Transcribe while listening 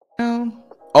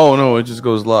Oh no, it just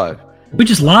goes live. We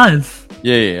just live.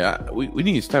 Yeah. We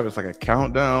need to establish like a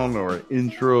countdown or an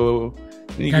intro.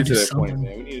 We need to get to that point,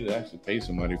 man. We need to actually pay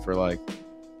somebody for like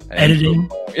editing.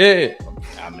 Yeah,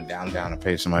 I'm down to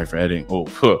pay somebody for editing. Oh,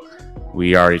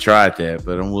 we already tried that,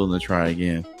 but I'm willing to try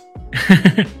again.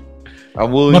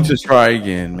 I'm willing to try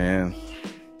again, man.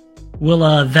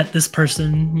 We'll vet this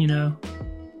person, you know.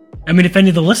 I mean, if any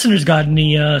of the listeners got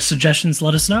any suggestions,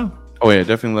 let us know. Oh yeah,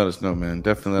 definitely let us know, man.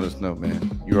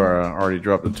 You are already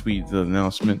dropped a tweet, the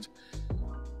announcement.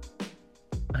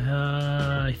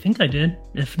 I think I did.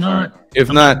 If not,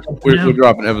 we're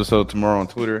dropping an episode tomorrow on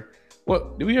Twitter.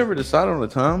 What did we ever decide on the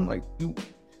time? Like,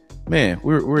 man,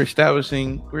 we're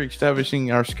establishing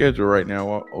our schedule right now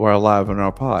while we're live on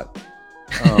our pod.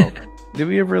 Did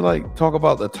we ever like talk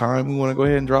about the time we want to go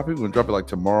ahead and drop it? We want to drop it like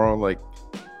tomorrow, like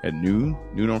at noon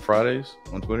on Fridays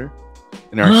on Twitter,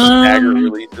 and our staggered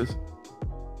releases.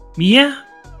 Yeah,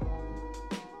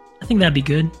 I think that'd be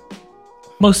good.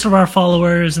 Most of our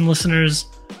followers and listeners,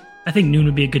 I think noon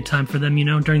would be a good time for them. You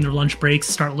know, during their lunch breaks,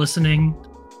 start listening.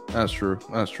 That's true.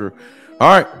 All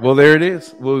right, well there it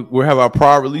is. We'll have our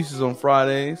prod releases on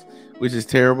Fridays, which is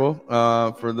terrible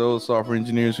for those software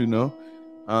engineers who know.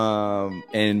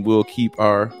 And we'll keep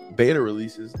our beta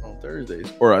releases on Thursdays,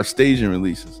 or our staging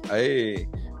releases. Hey,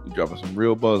 we dropping some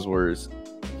real buzzwords.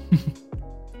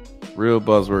 Real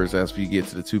buzzwords as we get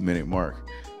to the 2-minute mark.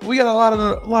 We got a lot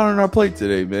on our plate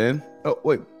today, man. Oh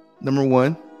wait, number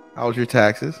one, how was your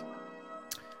taxes?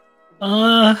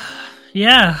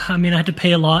 Yeah. I mean, I had to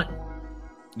pay a lot.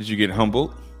 Did you get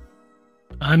humbled?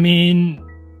 I mean,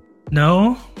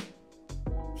 no.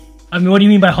 I mean, what do you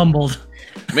mean by humbled?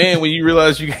 Man, when you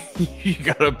realize you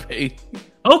gotta pay.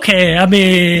 Okay, I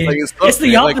mean, like it's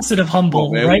the opposite of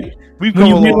humble, right? When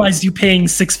you realize you're paying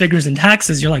 6 figures in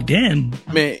taxes, you're like, damn.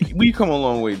 Man, we've come a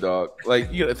long way, dog.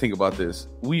 Like, you gotta think about this.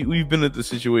 We've been at the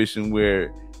situation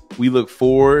where we look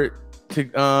forward to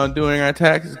doing our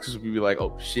taxes because we be like,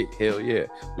 oh shit, hell yeah,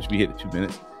 which we hit at 2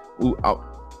 minutes. Ooh,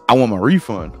 I want my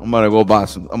refund. I'm about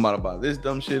to buy this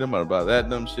dumb shit. I'm about to buy that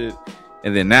dumb shit.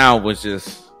 And then now it was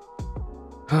just,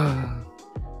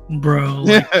 bro.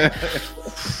 Like,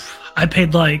 I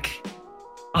paid like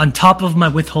on top of my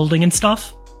withholding and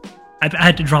stuff. I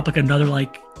had to drop like another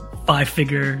like 5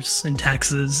 figures in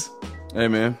taxes. Hey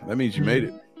man, that means you made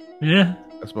it. Yeah,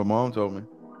 that's what my mom told me.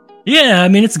 Yeah, I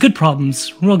mean it's good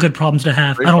problems, real good problems to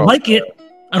have. I don't like it.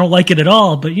 I don't like it at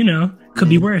all, but you know, could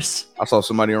be worse. I saw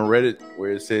somebody on Reddit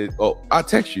where it said, "Oh, I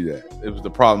text you that it was the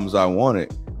problems I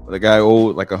wanted." But the guy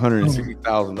owed like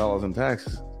 $160,000 in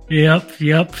taxes. Yep.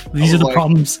 These are the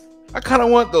problems. I kind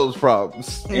of want those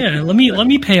problems. Yeah, let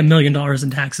me pay $1 million in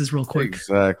taxes real quick.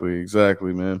 Exactly,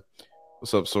 man.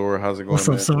 What's up, Sora? How's it going? What's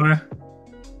up, Sora?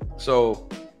 So,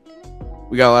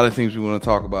 we got a lot of things we want to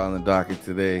talk about on the docket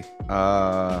today.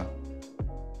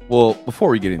 Well, before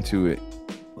we get into it,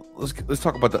 let's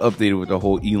talk about the update with the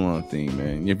whole Elon thing,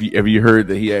 man. Have you heard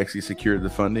that he actually secured the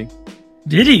funding?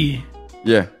 Did he?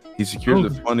 Yeah, he secured the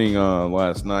funding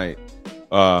last night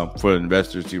for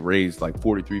investors to raise like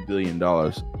 $43 billion.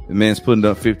 The man's putting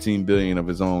up $15 billion of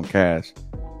his own cash,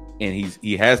 and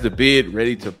he has the bid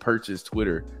ready to purchase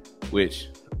Twitter. Which,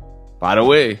 by the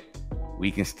way, we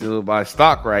can still buy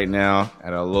stock right now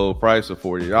at a low price of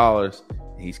 $40.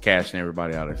 He's cashing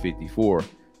everybody out at $54.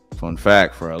 Fun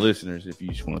fact for our listeners: if you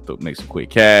just want to make some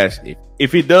quick cash,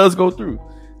 if it does go through,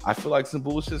 I feel like some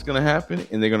bullshit's gonna happen,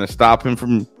 and they're gonna stop him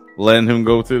from letting him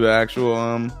go through the actual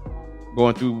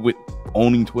going through with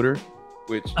owning Twitter.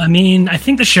 Which, I mean, I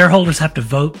think the shareholders have to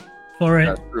vote for it.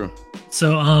 That's true.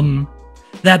 So,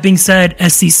 that being said,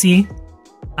 SEC.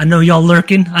 I know y'all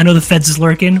lurking. I know the feds is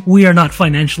lurking. We are not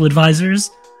financial advisors,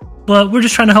 but we're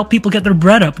just trying to help people get their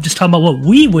bread up. Just talking about what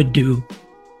we would do.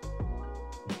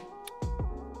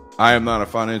 I am not a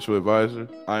financial advisor.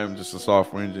 I am just a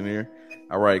software engineer.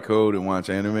 I write code and watch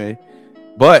anime.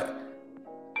 But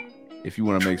if you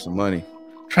want to make some money,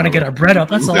 trying to get our bread up,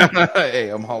 that's all. Hey,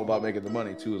 I'm all about making the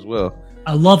money too as well.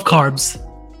 I love carbs.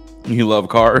 You love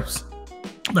carbs?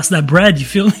 That's that bread, you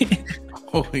feel me?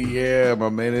 Oh yeah, my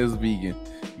man is vegan.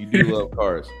 You do love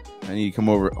carbs. I need to come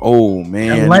over. Oh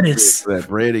man, that lettuce. That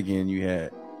bread again you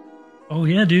had. Oh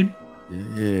yeah, dude.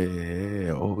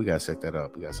 Yeah. Oh, we gotta set that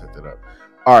up.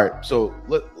 All right, so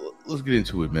let's get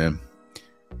into it, man.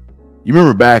 You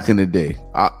remember back in the day?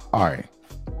 All right.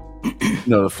 You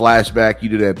know the flashback. You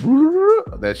do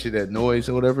that shit, that noise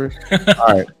or whatever.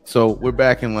 All right. So we're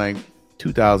back in like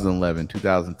 2011,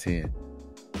 2010.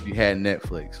 You had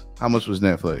Netflix. How much was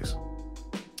Netflix?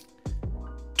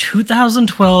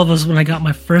 2012 was when I got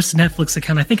my first Netflix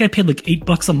account. I think I paid like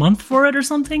 $8 a month for it or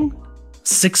something. $6,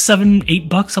 $7,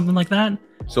 $8, something like that.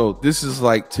 So this is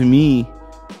like, to me,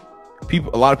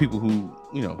 a lot of people who,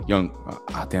 young,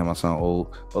 damn, I sound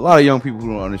old, but a lot of young people who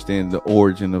don't understand the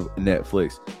origin of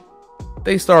Netflix.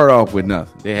 They started off with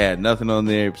nothing. They had nothing on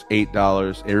there. It was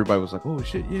 $8. Everybody was like, oh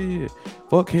shit, yeah,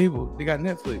 fuck cable, they got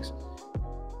Netflix.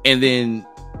 And then,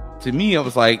 to me, I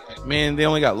was like, man, they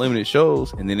only got limited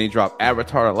shows. And then they dropped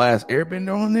Avatar: The Last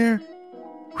Airbender on there.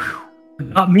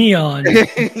 Got me on.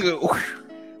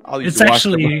 It's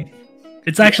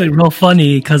actually real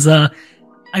funny because I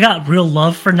got real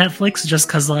love for Netflix just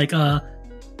because the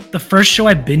first show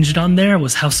I binged on there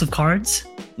was House of Cards,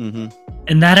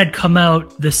 and that had come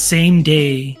out the same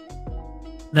day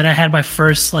that I had my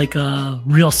first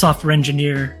real software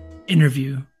engineer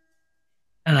interview.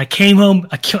 And I came home,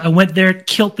 I went there,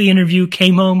 killed the interview,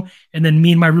 came home, and then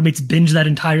me and my roommates binged that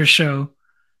entire show.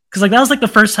 Because that was the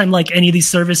first time any of these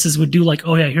services would do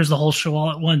oh yeah, here's the whole show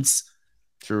all at once.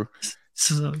 True.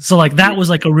 So that was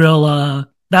a real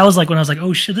that was when I was like,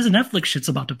 oh shit, this Netflix shit's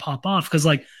about to pop off. Because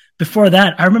before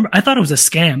that, I thought it was a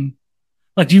scam.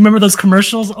 Do you remember those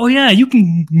commercials? Oh yeah, you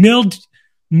can mail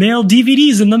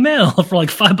DVDs in the mail for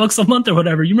 $5 a month or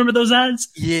whatever. You remember those ads?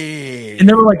 Yeah. And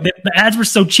they were the ads were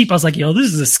so cheap. I was like, yo,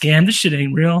 this is a scam. This shit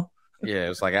ain't real. Yeah,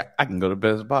 it's I can go to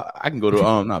Best Buy. I can go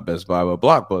to not Best Buy, but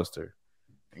Blockbuster,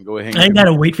 and go ahead. I ain't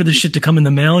gotta wait for this shit to come in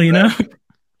the mail, you know.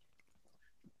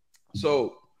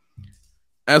 So,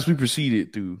 as we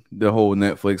proceeded through the whole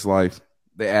Netflix life,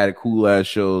 they added cool ass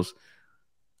shows.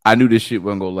 I knew this shit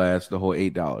wasn't gonna last the whole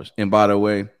 $8. And by the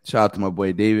way, shout out to my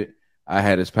boy David. I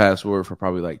had his password for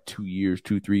probably 3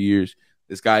 years.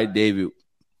 This guy, David,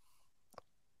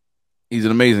 he's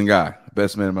an amazing guy.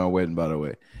 Best man at my wedding, by the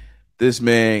way. This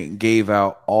man gave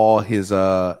out all his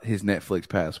Netflix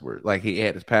password. He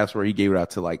had his password. He gave it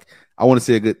out to I want to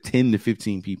say a good 10 to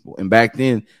 15 people. And back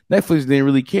then, Netflix didn't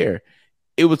really care.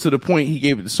 It was to the point he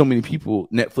gave it to so many people,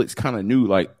 Netflix kind of knew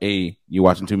hey, you're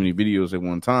watching too many videos at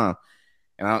one time.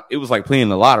 And it was like playing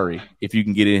the lottery if you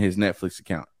can get in his Netflix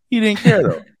account. He didn't care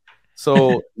though.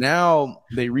 So now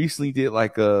they recently did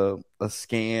a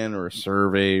scan or a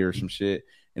survey or some shit,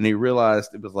 and they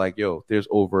realized it was yo, there's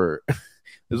over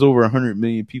 100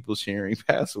 million people sharing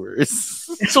passwords.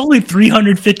 It's only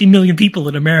 350 million people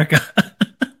in America.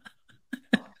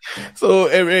 So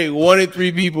 1 in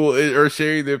 3 people are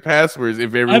sharing their passwords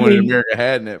if everyone in America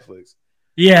had Netflix.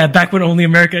 Yeah, back when only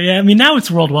America. Yeah, I mean now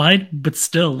it's worldwide, but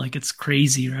still, it's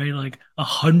crazy, right?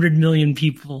 100 million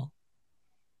people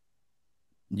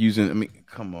using. I mean,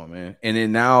 come on, man. And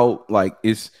then now,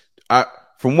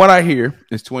 from what I hear,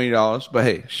 it's $20. But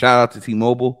hey, shout out to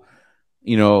T-Mobile.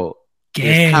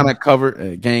 It's kind of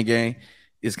covered. Gang.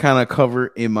 It's kind of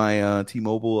covered in my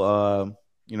T-Mobile,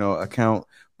 account.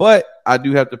 But I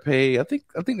do have to pay. I think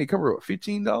they cover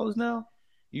 $15 now.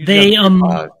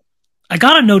 I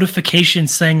got a notification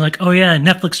saying oh yeah,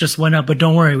 Netflix just went up, but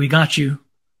don't worry, we got you.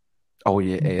 Oh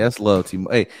yeah, hey, that's love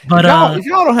T-Mobile. Hey, but if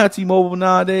y'all don't have T-Mobile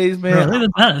nowadays, man, bro, they're the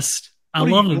best. I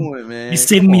love them. Man? You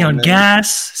saving me on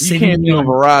gas. You can't be on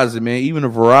Verizon, man. Even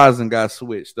if Verizon got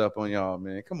switched up on y'all,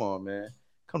 man. Come on, man.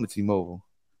 Come to T-Mobile.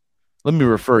 Let me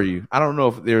refer you. I don't know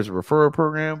if there's a referral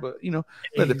program, but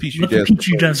let the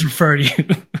Petri Desk refer you.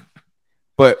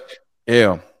 But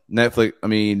yeah.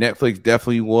 Netflix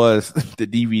definitely was the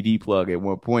DVD plug at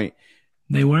one point.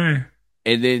 They were.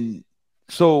 And then,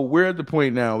 so we're at the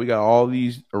point now, we got all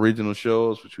these original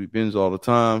shows, which we binge all the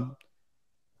time.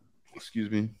 Excuse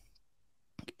me.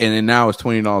 And then now it's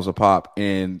 $20 a pop.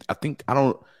 And I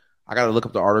got to look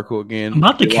up the article again. I'm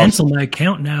about to cancel my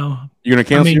account now. You're going to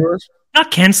cancel yours?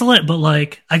 Not cancel it, but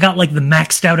I got the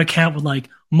maxed out account with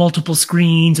multiple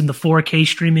screens and the 4K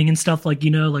streaming and stuff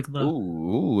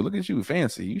Ooh, look at you,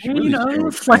 fancy. You should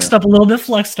really flexed up a little bit,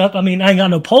 flexed up. I mean, I ain't got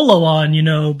no polo on,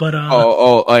 but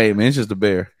hey man, it's just a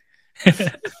bear.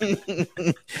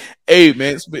 Hey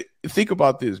man, think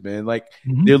about this, man.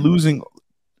 They're losing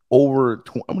over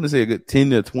I'm gonna say a good 10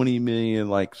 to 20 million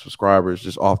subscribers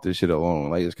just off this shit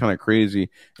alone. It's kind of crazy,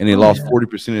 and they lost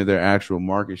 40% of their actual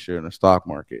market share in the stock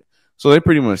market. So they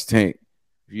pretty much tanked.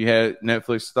 If you had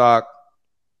Netflix stock,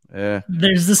 yeah.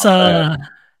 There's this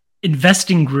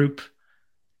investing group.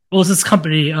 Well, it's this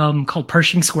company called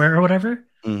Pershing Square or whatever.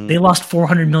 Mm-hmm. They lost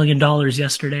 $400 million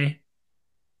yesterday,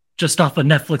 just off of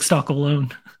Netflix stock alone.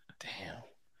 Damn,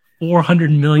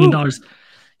 $400 million. Ooh.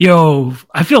 Yo,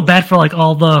 I feel bad for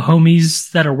all the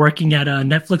homies that are working at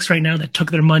Netflix right now that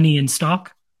took their money in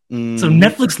stock. Mm. So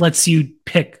Netflix lets you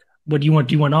pick what do you want.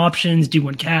 Do you want options? Do you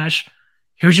want cash?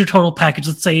 Here's your total package.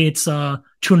 Let's say it's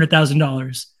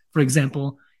 $200,000, for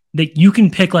example. That you can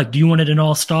pick do you want it in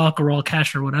all stock or all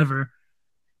cash or whatever.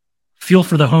 Feel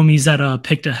for the homies that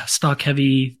picked a stock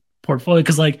heavy portfolio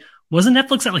because wasn't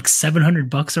Netflix at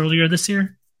 $700 earlier this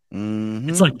year?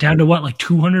 It's like down to what, like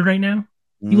 200 right now?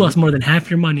 You lost more than half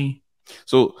your money.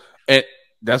 So, and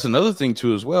that's another thing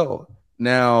too as well.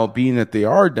 Now, being that they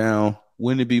are down,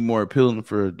 wouldn't it be more appealing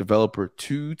for a developer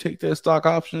to take their stock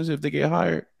options if they get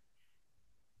hired?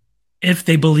 If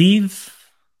they believe.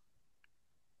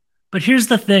 But here's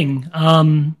the thing.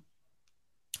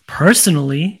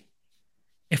 Personally,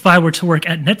 if I were to work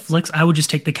at Netflix, I would just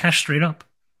take the cash straight up.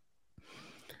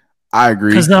 I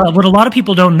agree. Because what a lot of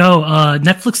people don't know,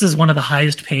 Netflix is one of the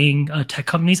highest paying tech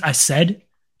companies. I said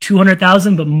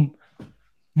 200,000, but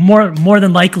more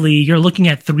than likely, you're looking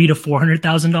at $300,000 to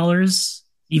 $400,000,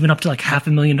 even up to like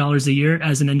 $500,000 a year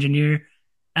as an engineer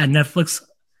at Netflix,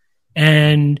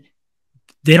 and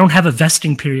they don't have a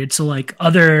vesting period. So like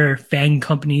other FANG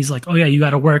companies, like, oh yeah, you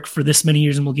got to work for this many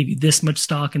years, and we'll give you this much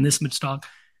stock and this much stock.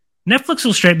 Netflix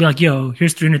will straight be like, yo,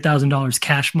 here's $300,000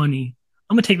 cash money.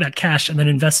 I'm gonna take that cash and then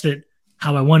invest it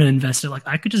how I want to invest it. Like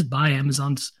I could just buy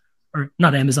Netflix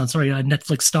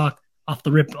stock off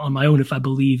the rip on my own if I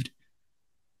believed.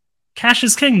 Cash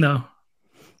is king, though.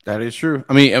 That is true.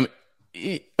 I mean,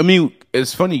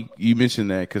 it's funny you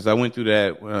mentioned that because I went through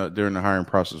that during the hiring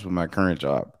process with my current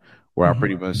job, where I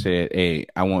pretty much said, "Hey,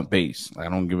 I want base. I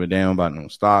don't give a damn about no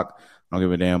stock. I don't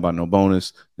give a damn about no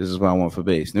bonus. This is what I want for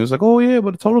base." And it was like, "Oh yeah,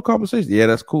 but the total compensation, yeah,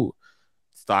 that's cool.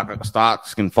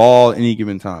 Stocks can fall any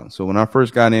given time." So when I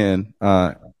first got in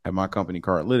at my company,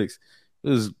 Cardlytics,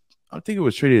 I think it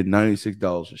was traded at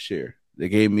 $96 a share. They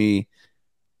gave me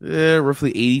roughly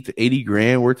 80 to 80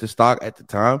 grand worth of stock at the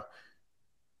time.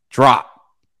 Drop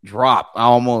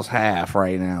almost half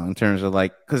right now in terms of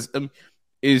like, because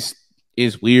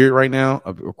it's weird right now.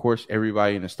 Of course,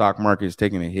 everybody in the stock market is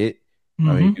taking a hit.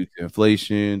 I mean, due to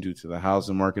inflation, due to the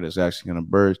housing market that's actually going to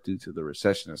burst, due to the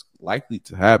recession that's likely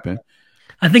to happen.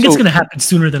 I think it's going to happen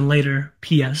sooner than later.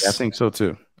 P.S. I think so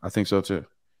too.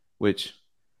 Which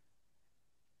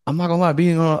I'm not gonna lie,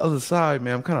 being on the other side,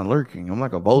 man, I'm kind of lurking. I'm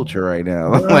like a vulture right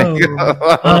now. I'm like,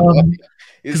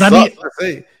 because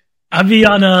I'd be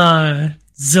on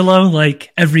Zillow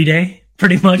like every day,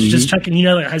 pretty much, just checking.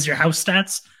 It has your house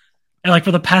stats, and like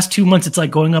for the past 2 months, it's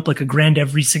like going up like $1,000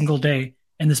 every single day.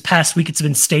 And this past week, it's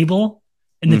been stable,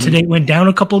 and then today it went down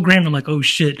a couple grand. I'm like, oh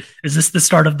shit, is this the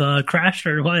start of the crash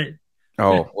or what?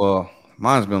 Oh well,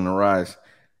 mine's been on the rise.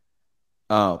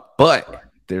 But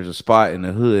there's a spot in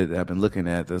the hood that I've been looking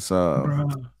at. I've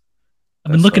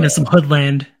been looking at some hood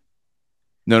land.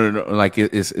 No. Like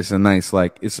it's a nice,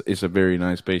 like it's a very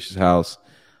nice, spacious house.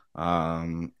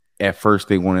 At first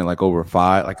they wanted like over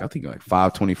 $5, like I think like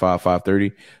 $525,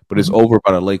 $530, but it's over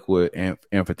by the Lakewood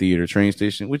Amphitheater train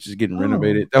station, which is getting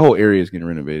renovated. That whole area is getting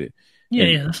renovated.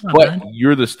 Yeah, that's not bad.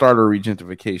 You're the starter of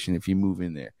regentrification if you move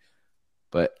in there.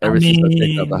 But ever since I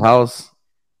picked up the house,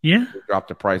 they dropped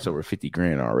the price over 50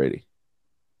 grand already.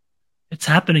 It's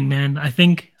happening, man. I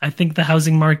think the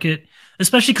housing market,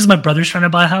 especially because my brother's trying to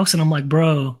buy a house, and I'm like,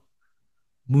 bro,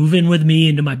 move in with me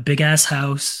into my big ass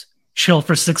house, chill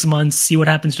for 6 months, see what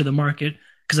happens to the market.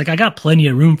 Because like I got plenty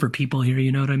of room for people here,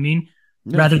 you know what I mean?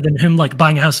 Yeah. Rather than him like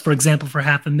buying a house, for example, for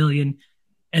 $500,000,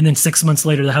 and then 6 months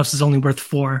later the house is only worth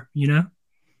 $4 million,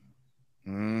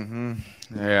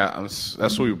 Yeah, that's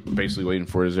what we're basically waiting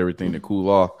for, is everything to cool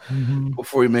off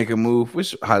before we make a move.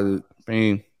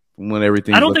 When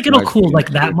everything, I don't think it'll cool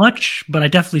like that much, but I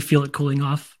definitely feel it cooling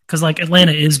off because like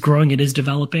Atlanta is growing, it is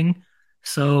developing.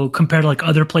 So compared to like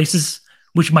other places,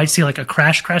 which might see like a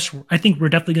crash, I think we're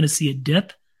definitely going to see a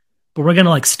dip, but we're going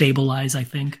to like stabilize. I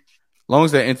think as long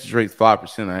as that interest rate's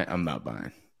 5%, I'm not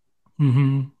buying.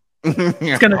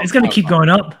 It's gonna keep going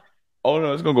up. Oh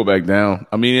no, it's gonna go back down.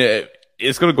 I mean,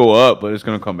 it's gonna go up, but it's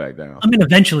gonna come back down. I mean,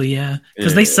 eventually, yeah,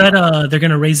 because they said they're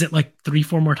gonna raise it like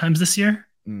 3-4 more times this year.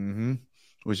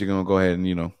 Which you're gonna go ahead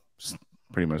and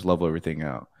pretty much level everything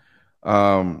out.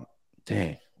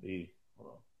 Dang,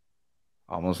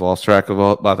 almost lost track of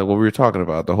about what we were talking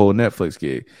about, the whole Netflix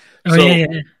gig.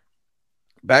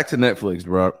 Back to Netflix,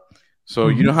 bro. So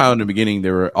you know how in the beginning they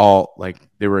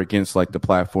were against like the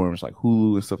platforms like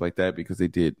Hulu and stuff like that because they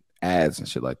did ads and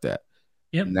shit like that.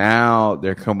 Yep. Now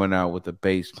they're coming out with a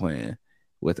base plan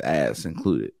with ads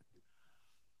included.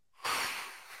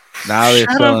 Now they're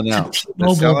selling out.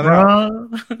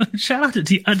 Shout out to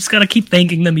T. I just gotta keep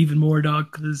thanking them even more,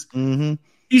 dog, because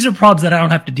these are problems that I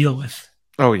don't have to deal with.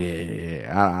 Oh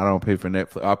yeah. I don't pay for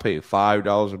Netflix. I pay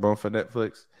 $5 a month for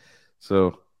Netflix.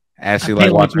 So actually,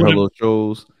 like watching her little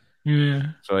shows.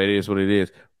 Yeah. So it is what it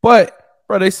is. But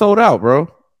bro, they sold out,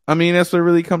 bro. I mean, that's what it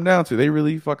really come down to. They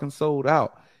really fucking sold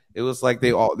out. It was like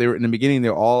they were in the beginning.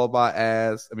 They're all about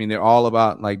ads. I mean, they're all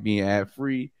about like being ad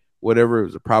free. Whatever, it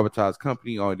was a privatized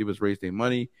company. All they did was raise their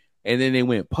money, and then they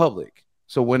went public.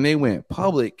 So when they went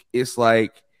public, it's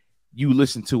like you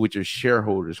listen to what your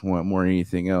shareholders want more than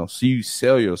anything else. So you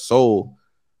sell your soul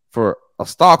for a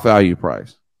stock value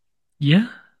price. Yeah,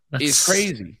 it's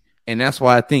crazy, and that's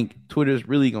why I think Twitter's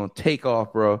really gonna take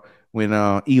off, bro. When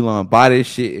Elon buy this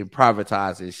shit and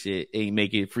privatize this shit and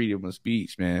make it freedom of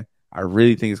speech, man, I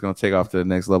really think it's gonna take off to the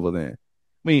next level. Then,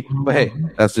 but hey,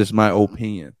 that's just my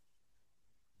opinion.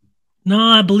 No,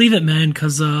 I believe it, man,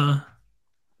 because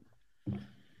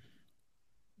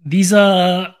these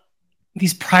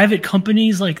private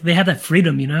companies, like, they have that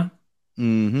freedom, you know.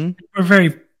 Mm-hmm. We're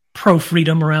very pro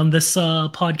freedom around this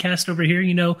podcast over here,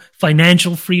 you know,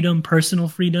 financial freedom, personal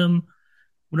freedom,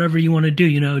 whatever you want to do,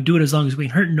 you know, do it as long as we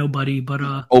ain't hurting nobody. But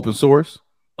open source,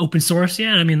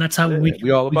 yeah. I mean, that's how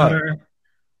we all about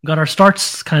got our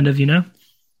starts, kind of, you know.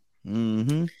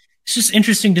 Mm-hmm. It's just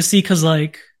interesting to see because,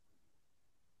 like,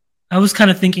 I was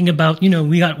kind of thinking about, you know,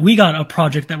 we got a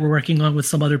project that we're working on with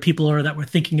some other people, or that we're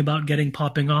thinking about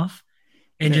popping off,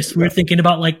 and we're thinking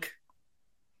about, like,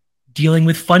 dealing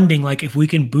with funding. Like, if we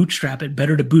can bootstrap it,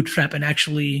 better to bootstrap and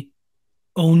actually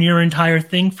own your entire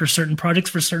thing for certain projects.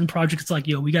 For certain projects, it's like,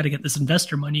 yo, we got to get this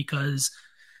investor money because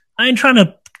I ain't trying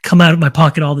to come out of my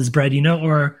pocket all this bread, you know.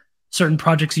 Or certain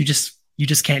projects you just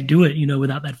can't do it, you know,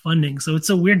 without that funding. So it's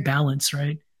a weird balance,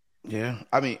 right? Yeah,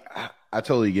 I mean, I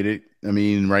totally get it. I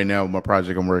mean, right now, my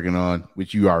project I'm working on,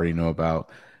 which you already know about,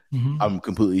 I'm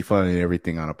completely funding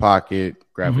everything out of pocket,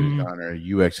 graphic designer,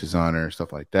 UX designer,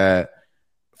 stuff like that.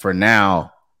 For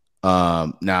now,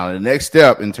 now the next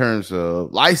step in terms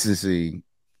of licensing,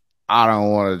 I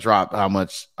don't want to drop how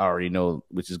much I already know,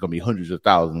 which is going to be hundreds of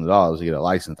thousands of dollars to get a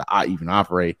license to even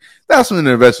operate. That's when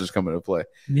the investors come into play.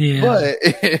 Yeah, but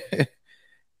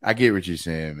I get what you're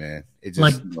saying, man. It's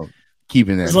just, like,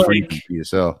 keeping that free for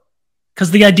yourself.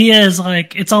 Because the idea is,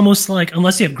 like, it's almost like,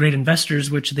 unless you have great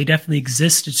investors, which they definitely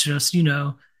exist, it's just, you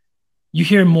know, you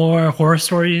hear more horror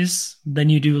stories than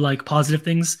you do, like, positive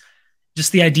things.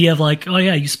 Just the idea of, like, oh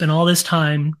yeah, you spent all this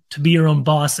time to be your own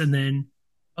boss, and then,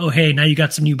 oh hey, now you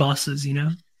got some new bosses, you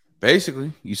know.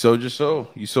 Basically, you sold your soul,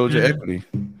 you sold your equity,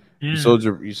 you sold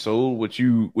what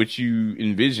you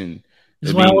envisioned.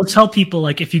 That's why I always tell people,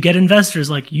 like, if you get investors,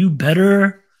 like, you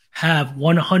better have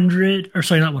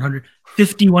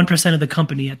 51% of the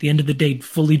company at the end of the day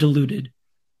fully diluted.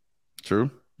 True.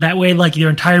 That way, like, your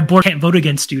entire board can't vote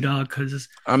against you, dog. Because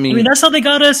I mean, that's how they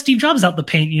got Steve Jobs out the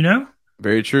paint, you know.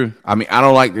 Very true. I mean, I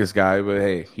don't like this guy, but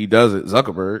hey, he does it.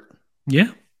 Zuckerberg.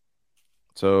 Yeah.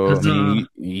 So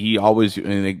he always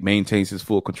maintains his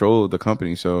full control of the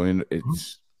company. So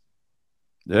it's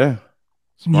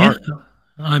smart. Yeah.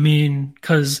 I mean,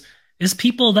 because it's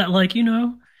people that, like, you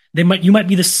know, you might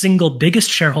be the single biggest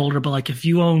shareholder, but, like, if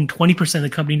you own 20% of the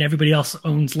company and everybody else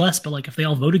owns less, but, like, if they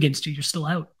all vote against you, you're still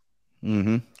out.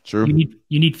 Mm-hmm. True.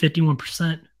 You need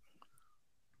 51%.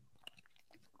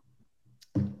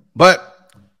 But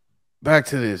back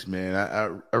to this,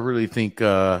 man. I really think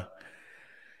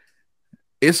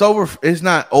it's over. It's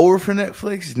not over for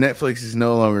Netflix. Netflix is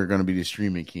no longer going to be the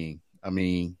streaming king. I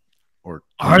mean, or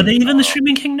are they even the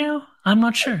streaming king now? I'm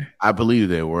not sure. I believe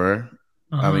they were.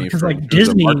 I mean, because, like,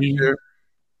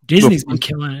 Disney's been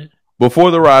killing it.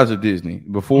 Before the rise of Disney,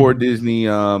 before Disney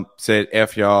said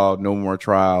F y'all, no more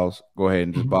trials, go ahead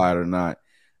and just buy it or not.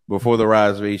 Before the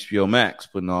rise of HBO Max,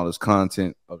 putting all this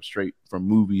content up straight from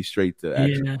movies straight to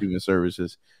actual streaming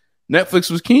services, Netflix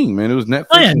was king, man. It was Netflix.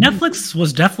 Oh yeah, Netflix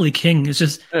was definitely king. It's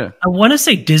just I want to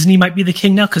say Disney might be the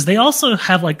king now because they also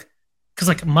have, like, because,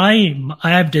 like, I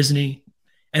have Disney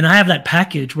and I have that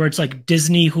package where it's like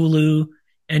Disney, Hulu,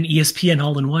 and ESPN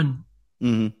all in one.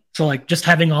 Mm-hmm. So, like, just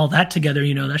having all that together,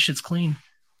 you know, that shit's clean.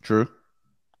 True.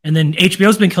 And then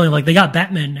HBO's been killing, like, they got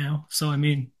Batman now. So, I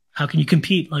mean, how can you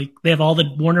compete? Like, they have all the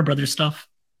Warner Brothers stuff.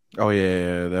 Oh,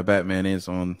 yeah. That Batman is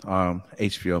on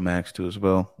HBO Max, too, as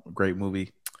well. Great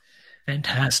movie.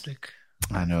 Fantastic.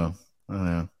 I know.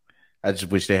 I just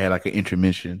wish they had, like, an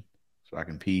intermission so I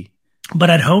can pee. But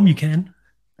at home, you can.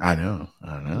 I know.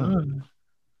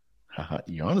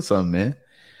 You're onto something, man.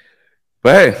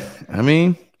 But, hey, I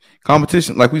mean,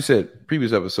 competition, like we said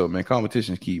previous episode, man,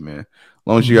 competition's key, man. As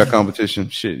long as you got competition,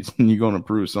 shit, you're going to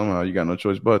improve somehow. You got no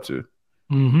choice but to.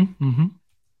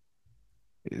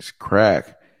 It's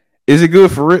crack. Is it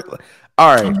good for it?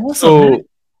 All right. So,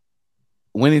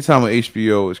 winning time on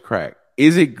HBO is crack.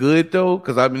 Is it good, though?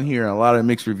 Because I've been hearing a lot of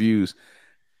mixed reviews.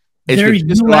 Their just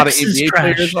UX a lot of is NBA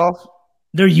trash. players off.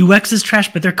 Their UX is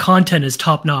trash, but their content is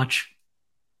top notch.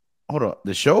 Hold on.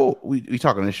 The show? We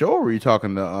talking the show or are you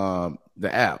talking the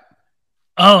app?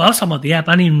 Oh, I was talking about the app.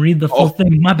 I didn't even read the full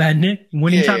thing. My bad, Nick.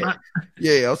 Winning time.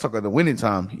 Yeah, I was talking about the winning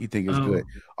time. You think it's good?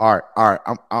 All right.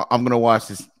 I'm gonna watch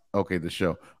this. Okay, the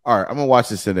show. All right, I'm gonna watch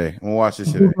this today.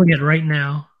 Googling it right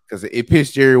now because it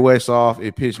pissed Jerry West off.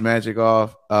 It pissed Magic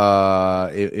off.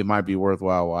 It might be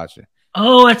worthwhile watching.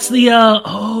 Oh, it's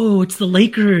the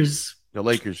Lakers. The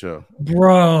Lakers show.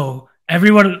 Bro.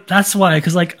 Everyone, that's why,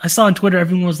 because like I saw on Twitter,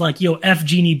 everyone was like, yo, F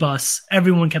Genie Bus.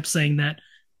 Everyone kept saying that.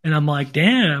 And I'm like,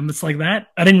 damn, it's like that.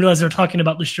 I didn't realize they were talking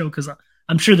about the show because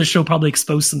I'm sure the show probably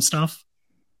exposed some stuff.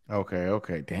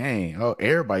 Okay. Dang. Oh,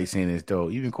 everybody's saying this though.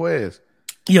 Even Quez.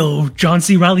 Yo, John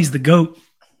C. Reilly's the GOAT.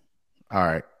 All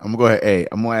right. I'm gonna go ahead. Hey,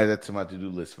 I'm gonna add that to my to-do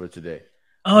list for today.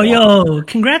 Oh, yo,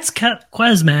 congrats,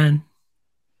 Quez, man.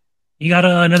 You got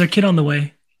another kid on the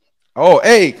way. Oh,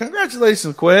 hey,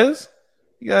 congratulations, Quez.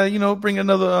 You gotta, bring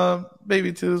another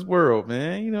baby to this world,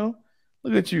 man.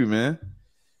 Look at you, man.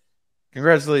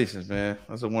 Congratulations, man.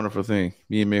 That's a wonderful thing.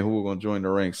 Me and man who are gonna join the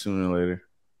ranks sooner or later.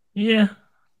 Yeah,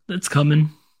 that's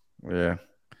coming. Yeah.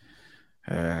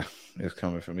 It's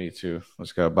coming for me too. I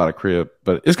just got about a crib,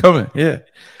 but it's coming. Yeah.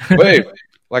 But hey,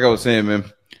 like I was saying, man,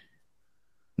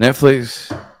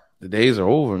 Netflix, the days are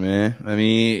over, man. I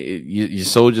mean, you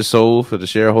sold your soul for the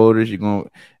shareholders. You're going to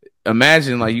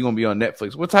imagine like you're going to be on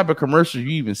Netflix. What type of commercial you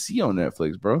even see on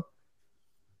Netflix, bro?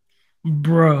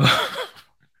 Bro.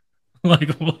 Like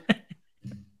what?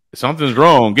 Something's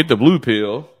wrong. Get the blue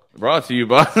pill. Brought to you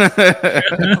by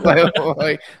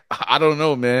like, I don't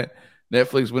know, man.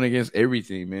 Netflix went against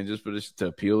everything, man, just for this to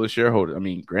appeal to shareholders. I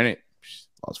mean, granted,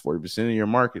 lost 40% of your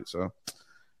market, so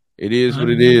it is what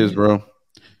it is, bro.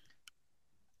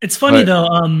 It's funny though.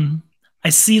 I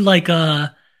see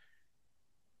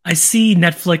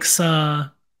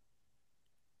Netflix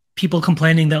people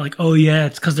complaining that like, oh yeah,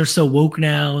 it's because they're so woke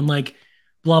now and like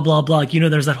blah blah blah. Like,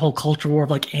 there's that whole culture war of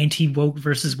like anti-woke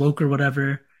versus woke or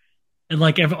whatever. And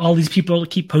like all these people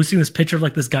keep posting this picture of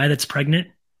like this guy that's pregnant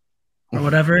or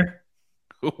whatever.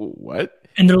 What?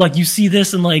 And they're like, you see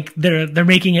this, and like they're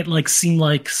making it like seem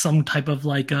like some type of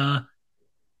like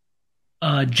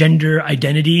gender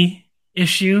identity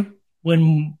issue.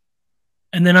 And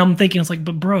then I'm thinking, it's like,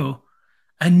 but bro,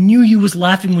 I knew you was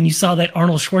laughing when you saw that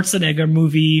Arnold Schwarzenegger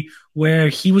movie where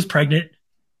he was pregnant.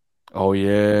 Oh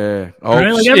yeah. Oh,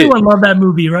 right? Like everyone loved that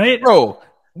movie, right? Bro,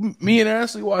 me and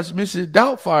Ashley watched Mrs.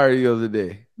 Doubtfire the other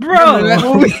day. Bro,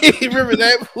 remember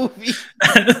that movie?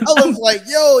 I was like,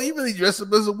 yo, he really dressed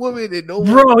up as a woman and no.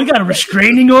 Bro, he got a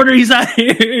restraining order. He's out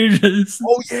here.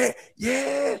 Oh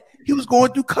yeah. He was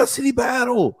going through custody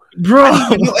battle. Bro,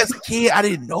 as a kid, I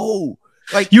didn't know.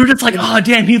 Like you were just like, oh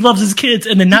damn, he loves his kids,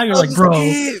 and then now you're like, bro.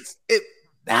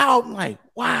 Now I'm like,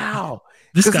 wow,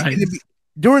 this guy.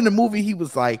 During the movie, he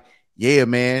was like, yeah,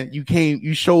 man, you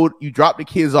dropped the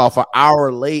kids off an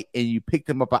hour late and you picked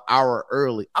them up an hour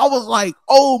early. I was like,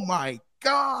 oh my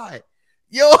God.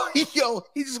 Yo, he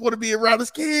just want to be around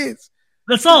his kids.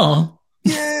 That's all.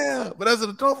 Yeah. But as an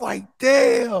adult, like,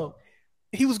 damn,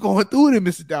 he was going through it in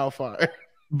Mr. Doubtfire.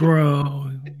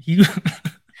 Bro, he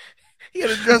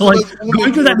had a dress like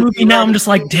going through that movie now, I'm just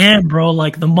like, damn, bro,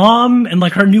 like the mom and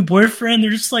like her new boyfriend, they're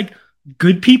just like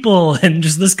good people. And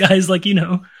just this guy's like,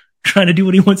 trying to do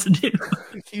what he wants to do.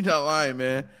 You're not lying,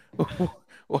 man.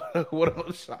 What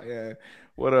up, Cheyenne?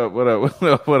 What up?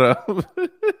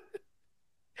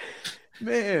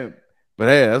 Man. But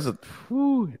hey, that's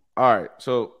all right.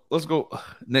 So let's go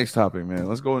next topic, man.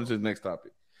 Let's go into the next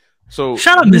topic. So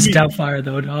shout out Miss Doubtfire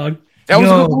though, dog. That was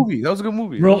a good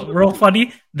movie. Real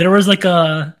funny. There was like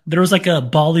a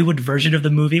Bollywood version of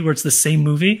the movie where it's the same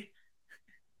movie.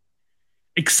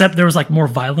 Except there was like more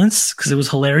violence because it was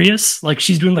hilarious. Like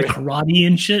she's doing like karate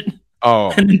and shit. Oh,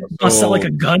 and then busts out like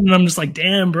a gun, and I'm just like,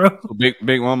 damn, bro. Big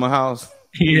Mama House.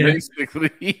 Yeah.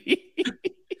 Basically.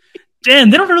 Damn,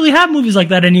 they don't really have movies like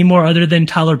that anymore, other than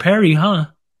Tyler Perry, huh?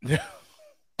 Yeah.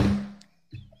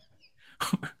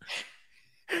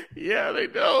 Yeah, they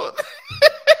don't.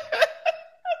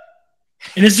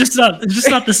 And it's just not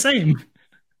the same.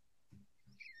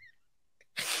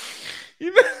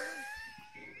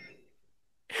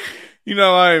 You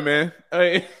know, all right, man.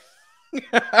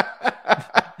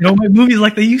 Don't make movies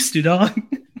like they used to, dog.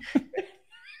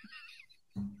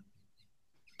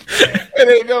 And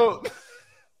they don't.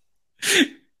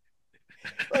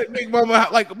 Like Big Mama,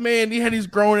 like man, he had these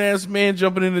grown ass man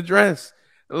jumping in the dress.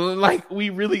 Like we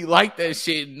really like that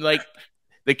shit. And, like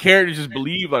the characters just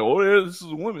believe, like, oh yeah, this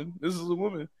is a woman. This is a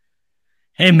woman.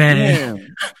 Hey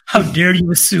man, how dare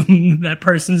you assume that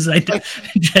person's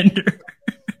gender,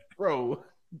 bro?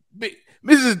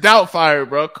 Mrs. Doubtfire,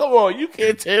 bro. Come on, you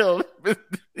can't tell.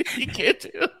 You can't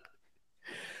tell.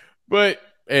 But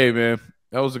hey, man,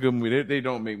 that was a good movie. They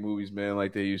don't make movies, man,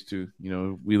 like they used to.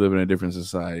 We live in a different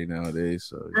society nowadays.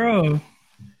 So, bro,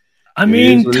 I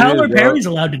mean, Tyler Perry's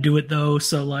allowed to do it though.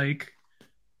 So, like,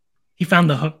 he found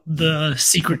the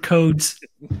secret codes.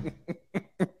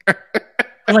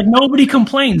 Like nobody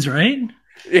complains, right?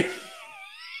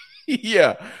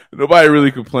 Yeah, nobody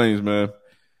really complains, man.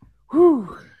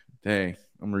 Whew. Dang,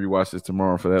 I'm gonna rewatch this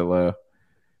tomorrow for that laugh.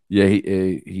 Yeah,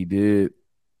 he did.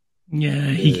 Yeah,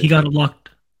 he got it locked.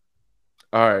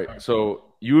 All right,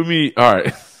 so you and me. All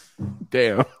right,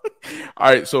 damn. All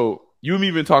right, so you and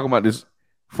me been talking about this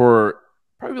for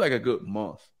probably like a good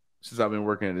month since I've been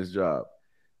working at this job.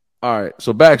 All right,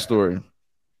 so backstory.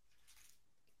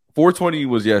 420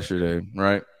 was yesterday,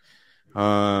 right?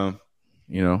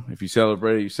 If you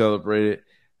celebrate it, you celebrate it.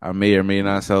 I may or may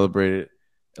not celebrate it.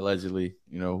 Allegedly,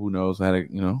 who knows?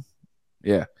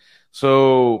 Yeah.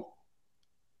 So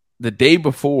the day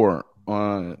before,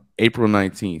 on April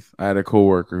 19th, I had a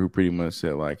coworker who pretty much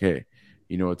said, like, hey,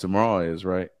 you know what tomorrow is,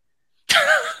 right?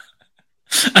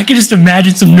 I can just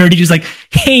imagine some nerdy just like,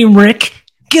 hey, Rick,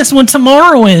 guess what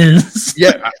tomorrow is?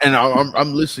 Yeah, and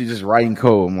I'm literally just writing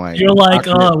code. I'm like, you're like,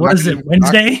 what is it,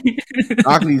 Wednesday?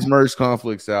 Knocking these merge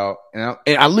conflicts out, and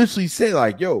I literally say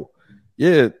like, yo,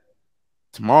 yeah,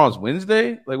 tomorrow's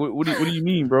Wednesday. Like, what do you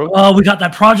mean, bro? Oh, we got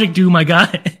that project due, my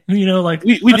guy. Like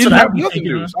we didn't have nothing to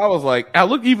do. So I was like, I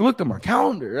even looked at my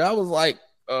calendar. I was like,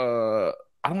 I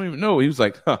don't even know. He was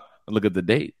like, look at the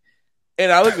date.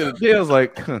 And I looked at the date. I was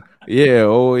like, yeah,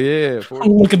 oh yeah.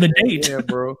 Look at the date, yeah,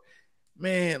 bro.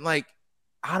 Man, like,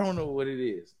 I don't know what it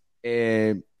is.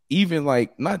 And even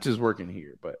like, not just working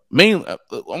here, but mainly,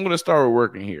 I'm going to start with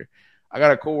working here. I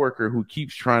got a coworker who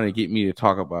keeps trying to get me to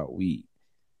talk about weed.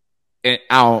 And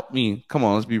come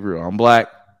on, let's be real. I'm black.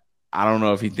 I don't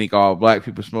know if he think all black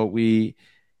people smoke weed.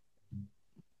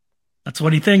 That's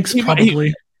what he thinks,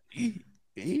 probably.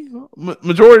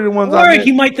 Majority of the ones, or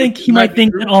he might think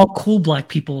that all cool black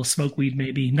people smoke weed.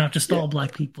 Maybe not just all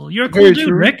black people. You're a cool dude,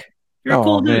 Rick. You're a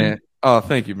cool dude. Man. Oh,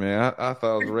 thank you, man. I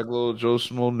thought I was a regular Joe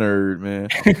Schmo nerd, man.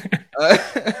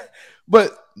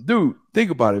 But dude,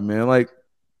 think about it, man. Like,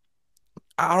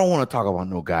 I don't want to talk about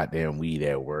no goddamn weed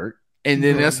at work. And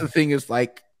then that's the thing is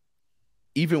like,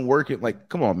 even working, like,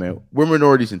 come on, man. We're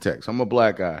minorities in tech. So I'm a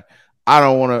black guy. I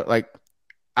don't want to, like,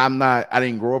 I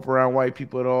didn't grow up around white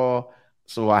people at all.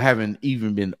 So I haven't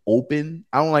even been open.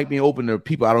 I don't like being open to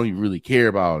people I don't even really care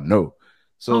about or know.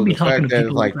 So the fact that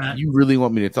it's like, you really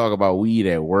want me to talk about weed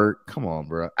at work? Come on,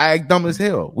 bro. I act dumb as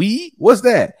hell. Weed? What's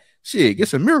that? Shit, get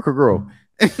some Miracle Grow.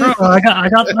 Bro, I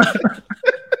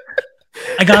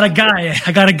got a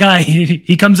guy.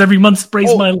 He comes every month,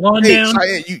 sprays my lawn down.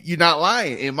 You're not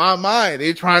lying. In my mind,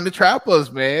 they're trying to trap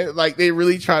us, man. Like, they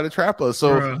really try to trap us.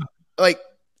 So, like,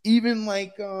 even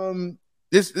like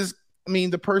this. I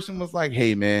mean, the person was like,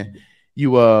 "Hey, man,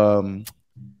 you He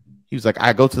was like,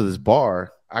 "I go to this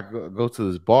bar.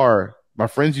 My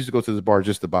friends used to go to this bar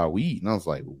just to buy weed." And I was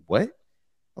like, "What?" I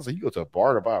was like, "You go to a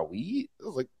bar to buy weed?" I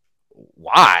was like,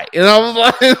 "Why?" And I was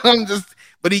like,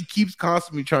 but he keeps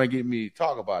constantly trying to get me to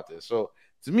talk about this. So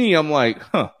to me, I'm like,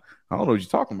 I don't know what you're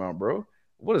talking about, bro.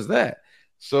 What is that?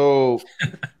 So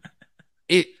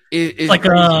it's like,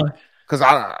 because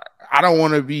I don't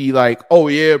want to be like, oh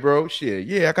yeah, bro, shit,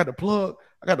 yeah, I got the plug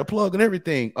and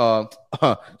everything.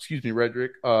 Excuse me,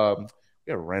 Redrick.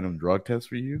 We got a random drug test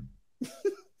for you.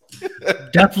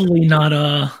 Definitely not.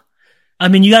 I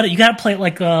mean, you got to play it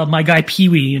like my guy Pee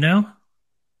Wee.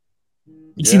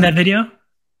 You seen that video?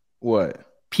 What?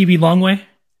 Pee Wee Longway.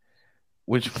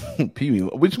 Which Pee Wee?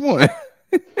 Which one?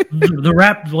 the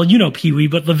rap. Well, Pee Wee,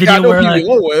 but the video where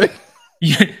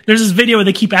there's this video where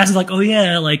they keep asking like, oh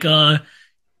yeah, like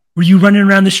were you running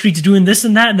around the streets doing this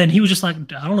and that? And then he was just like,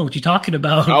 I don't know what you're talking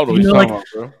about. I don't know what you're talking about,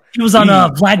 bro. He was on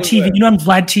Vlad TV. On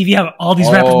Vlad TV, how all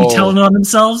these rappers be telling on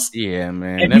themselves. Yeah,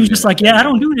 man. And he was just like, yeah, I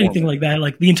don't do anything like that.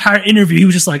 Like the entire interview, he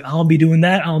was just like, I don't be doing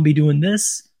that. I don't be doing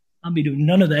this. I don't be doing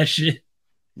none of that shit.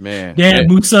 Man. Damn,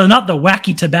 Musa, not the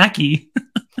wacky tobacco.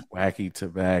 Wacky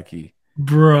tobacco.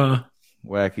 Bruh.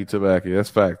 Wacky tobacco. That's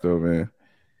fact though, man.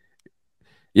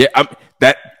 Yeah,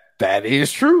 that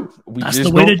is true. We That's just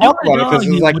the way don't to talk do it, about it because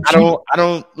it's like I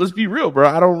don't. Let's be real, bro.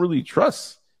 I don't really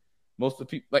trust most of the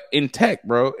people like in tech,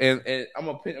 bro. And I'm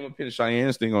gonna pin a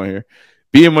Cheyenne's thing on here.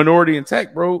 Being a minority in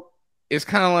tech, bro, it's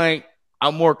kind of like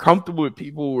I'm more comfortable with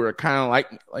people who are kind of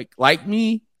like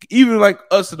me, even like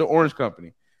us at the Orange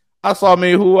Company. I saw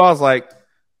me who I was like,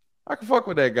 I can fuck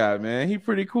with that guy, man. He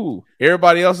pretty cool.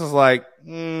 Everybody else is like,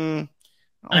 I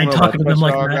ain't talking to them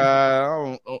like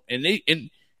that. Guy. And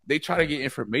they try to get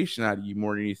information out of you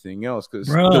more than anything else because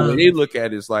the way they look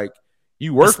at it is like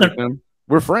you work with them,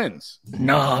 we're friends.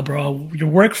 Nah, bro, your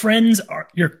work friends aren't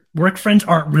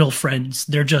real friends.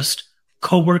 They're just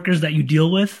coworkers that you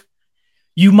deal with.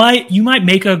 You might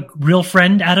make a real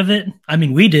friend out of it. I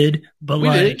mean, we did, but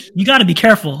you got to be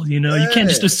careful. You can't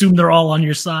just assume they're all on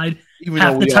your side. Even though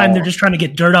half the we time they're all, just trying to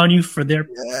get dirt on you for their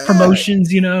yeah,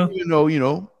 promotions, you know.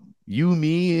 you,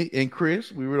 me, and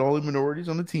Chris, we were the only minorities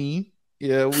on the team.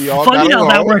 Yeah, we all got Funny how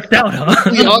that along. worked out,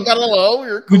 We huh? all got along. We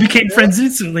were We cool. became Man. friends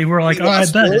instantly. We're like, We all right,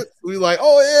 watched bet. sports. We like,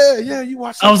 oh yeah, you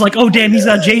watch. I was like, oh damn, he's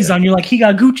got yeah. J's on. You're like, he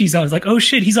got Gucci's on. I was like, oh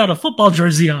shit, he's got a football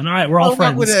jersey on. All right, we're all I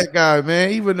rock with friends. that guy,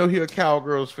 man. Even though he's a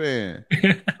Cowgirls fan.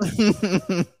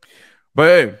 But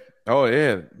hey, oh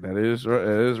yeah, that is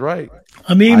right.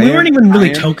 I mean, we weren't even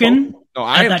really token No,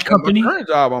 I am at that company. My current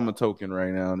job, I'm a token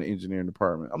right now in the engineering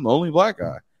department. I'm the only black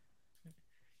guy.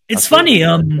 It's funny.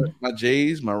 My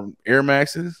J's, my Air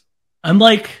Maxes. I'm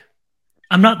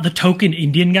not the token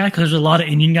Indian guy because there's a lot of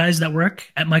Indian guys that work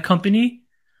at my company,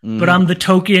 but I'm the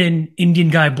token Indian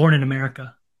guy born in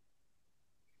America.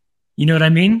 You know what I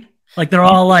mean? Like they're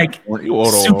all like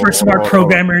super smart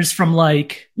programmers from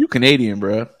like you Canadian,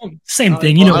 bro. Same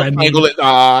thing. You know what I mean?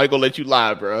 I ain't gonna let you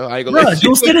lie, bro. I ain't gonna let you.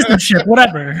 Dual citizenship,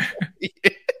 whatever.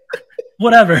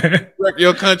 Whatever. Wreck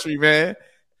your country, man.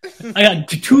 I got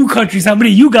 2 countries. How many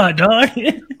you got, dog?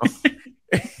 Hey,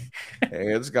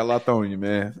 I just got a lot on you,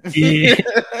 man. Yeah.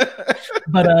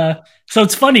 But so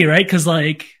it's funny, right? Because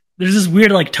like there's this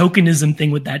weird like tokenism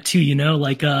thing with that too, you know?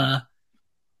 Like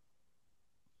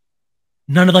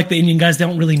none of like the Indian guys, they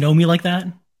don't really know me like that.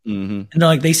 And they're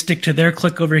like they stick to their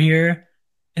clique over here.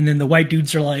 And then the white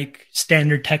dudes are like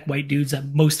standard tech white dudes that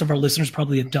most of our listeners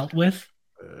probably have dealt with.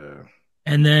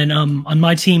 And then on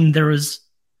my team there's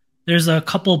a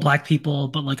couple of black people,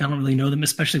 but like I don't really know them,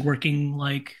 especially working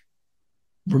like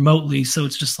remotely. So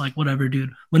it's just like whatever,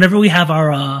 dude. Whenever we have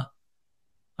our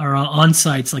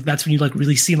on-sites, like that's when you like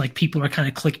really see like people are kind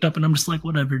of clicked up, and I'm just like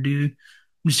whatever, dude.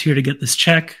 I'm just here to get this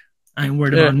check. I ain't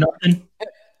worried about nothing.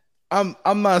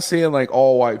 I'm not saying like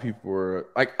all white people were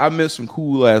like I met some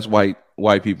cool ass white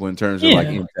people in terms of like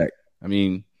in tech. I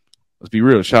mean, let's be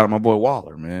real. Shout out my boy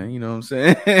Waller, man. You know what I'm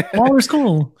saying? Waller's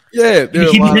cool. Yeah,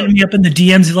 he be hitting me up in the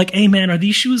DMs. He's like, "Hey man, are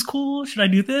these shoes cool? Should I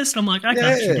do this?" I'm like, "I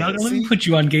got you, dog. Let me put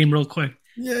you on game real quick."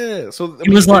 Yeah. So he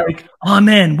was like, "Oh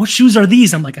man, what shoes are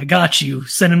these?" I'm like, "I got you."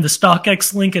 Send him the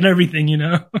StockX link and everything, you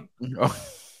know.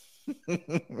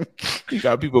 You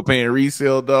got people paying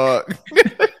resale, dog.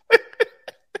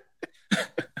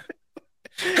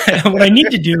 What I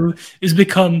need to do is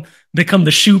become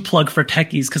the shoe plug for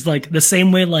techies, because like the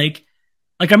same way like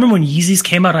I remember when Yeezys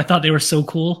came out, I thought they were so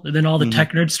cool, and then all the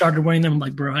tech nerds started wearing them. I'm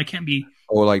like, bro, I can't be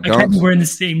wearing the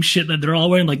same shit that they're all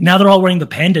wearing. Like now they're all wearing the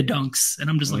Panda Dunks, and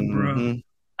I'm just like, bro,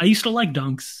 I used to like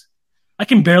Dunks. I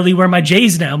can barely wear my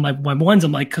J's now. My ones,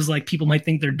 I'm like, because like people might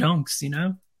think they're Dunks, you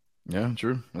know? Yeah,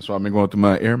 true. That's why I've been going through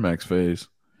my Air Max phase.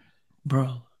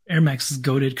 Bro, Air Max is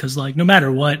goated because like no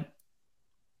matter what,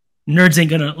 nerds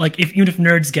ain't gonna like even if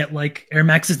nerds get like Air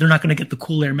Maxes, they're not gonna get the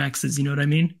cool Air Maxes. You know what I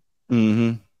mean?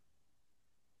 Mm-hmm.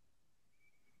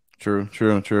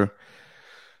 True.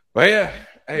 But yeah,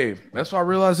 hey, that's what I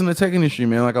realized in the tech industry,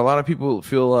 man. Like a lot of people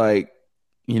feel like,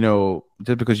 you know,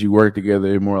 just because you work together,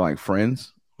 they're more like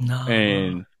friends. No.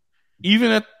 And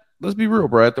even let's be real,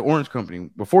 bro, at the Orange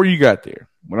Company, before you got there,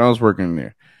 when I was working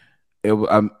there,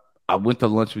 I went to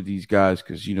lunch with these guys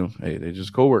because, you know, hey, they're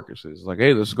just coworkers. It's like,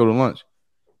 hey, let's go to lunch.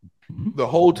 The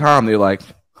whole time they're like,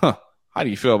 how do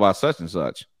you feel about such and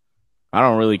such? I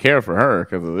don't really care for her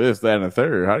because of this, that, and the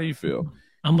third. How do you feel?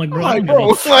 I'm like, bro,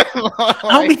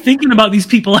 I'll be thinking about these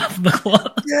people after the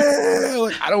club. Yeah,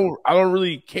 like I don't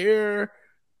really care.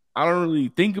 I don't really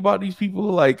think about these people.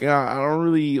 Like I don't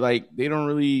really like. They don't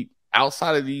really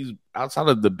outside of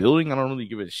the building. I don't really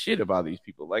give a shit about these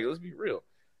people. Like let's be real.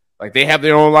 Like they have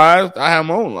their own lives. I have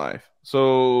my own life.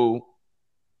 So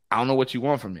I don't know what you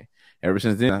want from me. Ever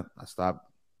since then, I stopped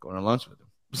going to lunch with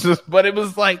them. But it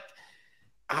was like,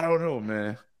 I don't know,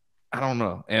 man. I don't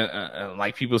know. And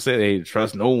like people say, they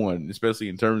trust no one, especially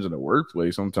in terms of the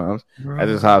workplace sometimes. Right.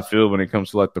 That's just how I feel when it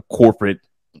comes to like the corporate,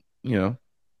 you know,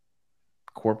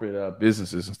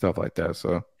 businesses and stuff like that.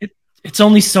 So it's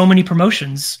only so many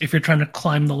promotions if you're trying to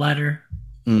climb the ladder.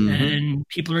 And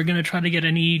people are going to try to get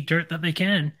any dirt that they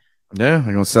can. Yeah,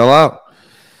 they're going to sell out.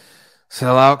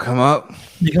 Sell out, come up.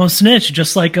 They're going to snitch,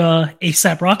 just like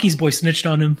ASAP Rocky's boy snitched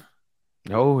on him.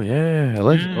 Oh, yeah.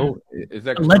 Is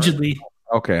that allegedly.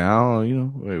 Okay, I don't, you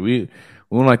know, we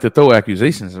don't like to throw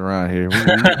accusations around here.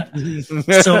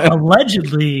 So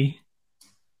allegedly,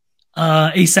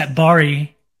 ASAP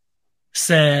Bari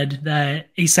said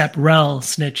that ASAP Rel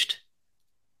snitched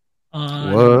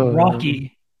on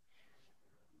Rocky.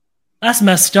 That's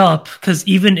messed up because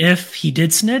even if he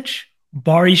did snitch,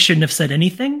 Bari shouldn't have said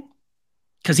anything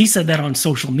because he said that on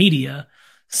social media.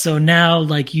 So now,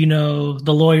 like, you know,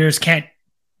 the lawyers can't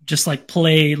just like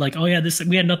play like, oh yeah,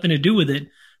 we had nothing to do with it.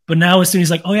 But now as soon as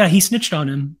he's like, oh yeah, he snitched on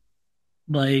him,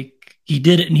 like he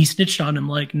did it and he snitched on him.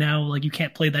 Like now, like you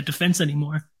can't play that defense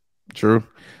anymore. True.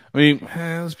 I mean,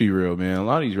 let's be real, man. A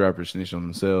lot of these rappers snitch on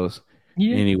themselves.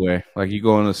 Yeah. Anyway, like you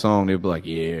go on a song, they'll be like,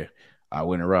 "Yeah, I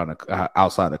went around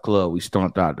outside the club. We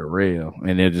stomped out the rail,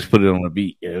 and they'll just put it on the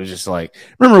beat." It was just like,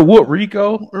 remember What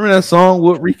Rico? Remember that song,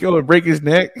 What Rico and Break His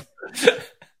Neck?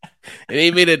 And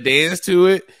they made a dance to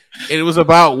it, and it was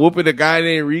about whooping a guy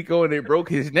named Rico, and they broke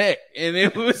his neck, and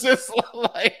it was just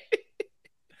like.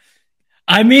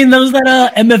 I mean, that was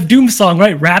that MF Doom song,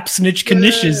 right? Rap Snitch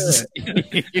Knishes.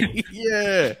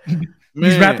 Yeah.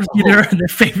 These rappers be their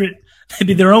favorite. They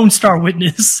be their own star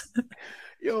witness.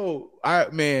 Yo,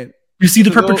 you see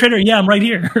the perpetrator? Yeah, I'm right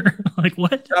here. Like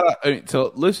what?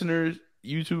 To listeners,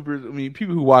 YouTubers,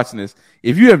 people who watching this,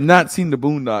 if you have not seen the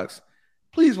Boondocks,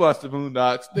 please watch the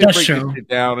Boondocks. They break this shit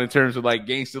down in terms of like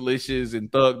Gangstalicious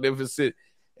and Thug Deficit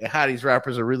and how these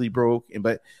rappers are really broke.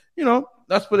 But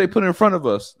that's what they put in front of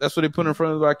us. That's what they put in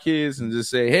front of our kids and just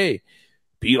say, hey,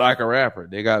 be like a rapper.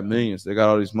 They got millions. They got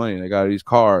all this money. They got all these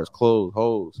cars, clothes,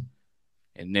 hoes.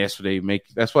 And that's what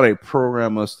that's why they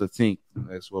program us to think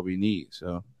that's what we need.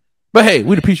 So, but hey,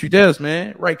 we the Petri Devs,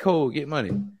 man. Write code, get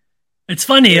money. It's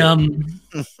funny.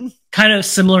 Kind of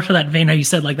similar to that vein, how you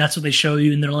said, like, that's what they show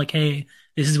you. And they're like, hey,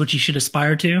 this is what you should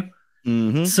aspire to.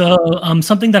 Mm-hmm. So,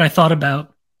 something that I thought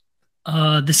about,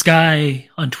 this guy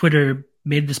on Twitter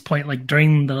made this point, like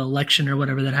during the election or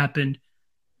whatever that happened.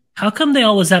 How come they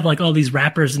always have like all these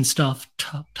rappers and stuff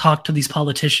talk to these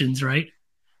politicians, right?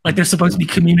 Like they're supposed to be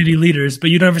community leaders, but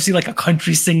you never see like a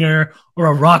country singer or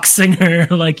a rock singer,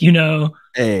 like,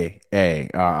 Hey,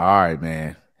 all right,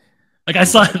 man. Like he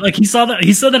said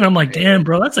that, and I'm like, damn,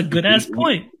 bro, that's a good ass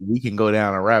point. We can go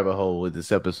down a rabbit hole with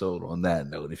this episode on that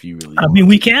note if you really. I mean,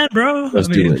 we can, bro. Let's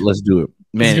do it,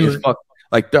 man. It's fuck.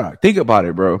 Like, dog, think about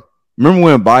it, bro. Remember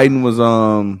when Biden was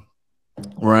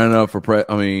running up for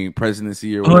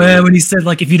presidency or whatever? Oh yeah, when he said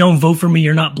like, if you don't vote for me,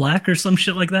 you're not black or some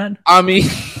shit like that. I mean.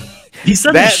 He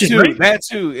said that shit, too, right? That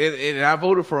too, and I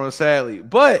voted for him, sadly.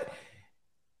 But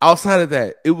outside of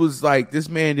that, it was like this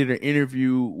man did an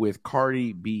interview with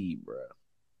Cardi B, bro.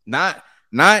 Not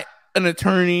an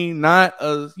attorney, not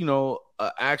a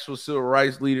actual civil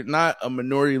rights leader, not a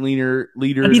minority leader.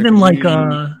 Not even like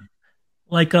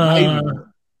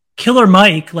Killer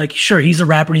Mike. Like, sure, he's a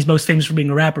rapper and he's most famous for being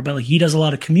a rapper, but like he does a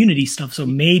lot of community stuff. So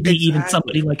maybe even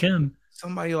somebody like him,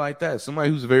 somebody like that, somebody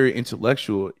who's very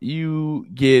intellectual, you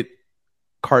get.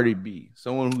 Cardi B,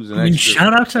 someone who's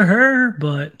shout out to her,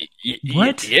 but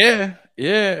what? Yeah,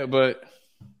 but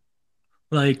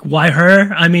like, why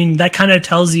her? I mean, that kind of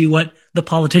tells you what the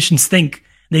politicians think.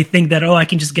 They think that I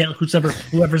can just get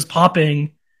whoever's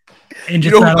popping, and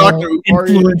just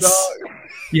influence.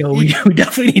 Yo, we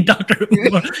definitely need Dr.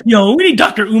 Umar. Yo, we need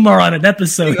Dr. Umar on an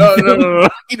episode.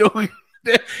 No.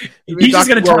 He's just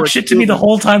gonna talk shit to me the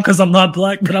whole time because I'm not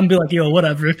black, but I'm be like, yo,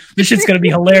 whatever. This shit's gonna be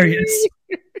hilarious.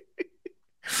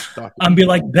 I'm be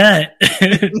like, bet.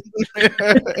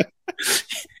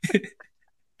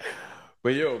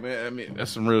 But yo, man, I mean,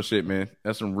 that's some real shit, man.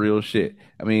 That's some real shit.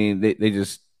 I mean,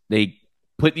 they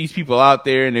put these people out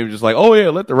there and they were just like, oh yeah,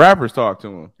 let the rappers talk to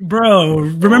them. Bro,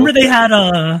 remember they had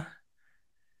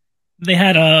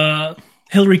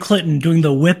Hillary Clinton doing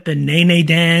the whip and nay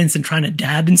dance and trying to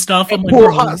dab and stuff. I'm like,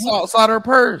 pour hot sauce out her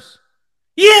purse.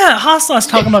 Yeah, hot sauce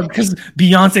talking about because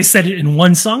Beyonce said it in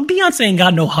one song. Beyonce ain't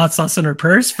got no hot sauce in her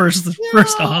purse. First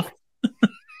off,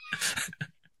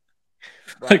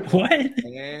 like what?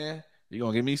 Man, you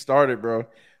gonna get me started, bro?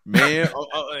 Man,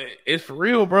 it's for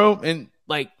real, bro. And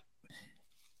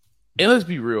let's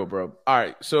be real, bro. All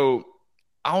right, so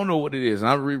I don't know what it is. And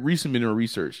I've recently been doing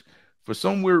research for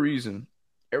some weird reason.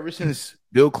 Ever since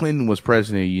Bill Clinton was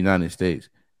president of the United States,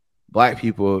 Black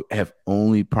people have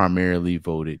only primarily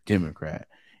voted Democrat.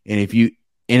 And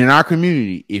in our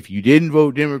community, if you didn't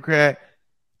vote Democrat,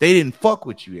 they didn't fuck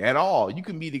with you at all. You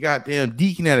can be the goddamn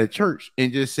deacon at a church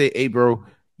and just say, hey, bro,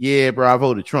 I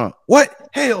voted Trump. What?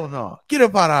 Hell no. Get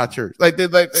up out of our church. Like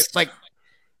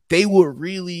they would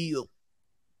really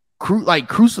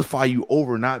crucify you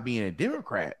over not being a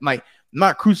Democrat. Like,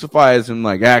 not crucify as in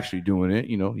like actually doing it,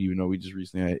 even though we just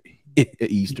recently had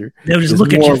Easter. They'll just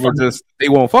look at you. They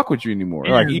won't fuck with you anymore.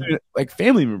 Yeah. Like even like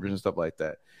family members and stuff like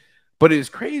that. But it's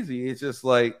crazy. It's just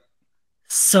like,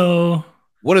 so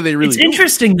what are they really? It's doing?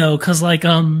 Interesting though, because like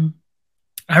I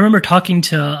remember talking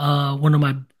to one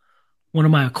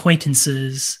of my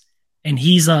acquaintances, and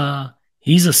he's a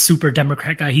super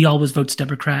Democrat guy. He always votes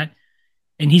Democrat,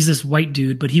 and he's this white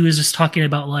dude. But he was just talking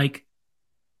about like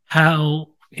how,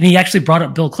 and he actually brought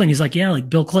up Bill Clinton. He's like, yeah, like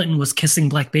Bill Clinton was kissing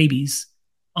black babies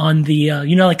on the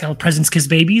like how presidents kiss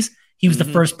babies. He was the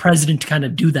first president to kind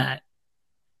of do that.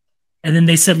 And then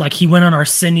they said like he went on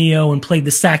Arsenio and played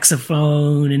the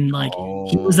saxophone, and like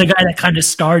he was the guy that kind of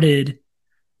started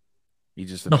He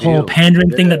just the whole appealed.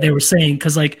 pandering thing that they were saying.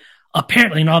 Because like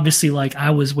apparently and obviously like I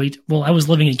was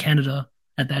living in Canada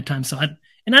at that time, so I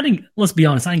didn't. Let's be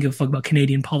honest, I didn't give a fuck about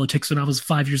Canadian politics when I was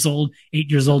 5 years old,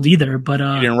 8 years old either. But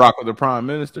you didn't rock with the prime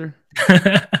minister.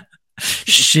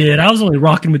 shit, I was only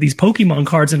rocking with these Pokemon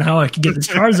cards and how I could get this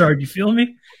Charizard. You feel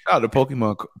me? Oh, the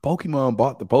Pokemon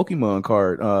bought the Pokemon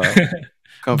card.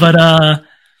 But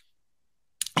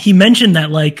he mentioned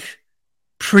that like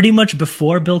pretty much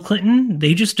before Bill Clinton,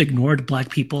 they just ignored black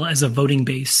people as a voting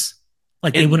base.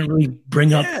 Like they wouldn't really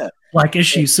bring up black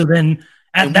issues. So then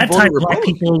at that time, black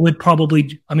people would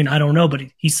probably, I mean, I don't know, but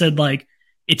he said like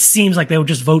it seems like they would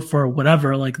just vote for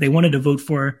whatever. Like they wanted to vote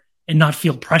for and not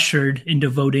feel pressured into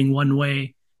voting one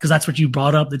way. Because that's what you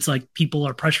brought up. It's like people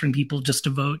are pressuring people just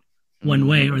to vote one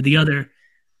way or the other.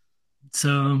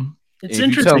 So it's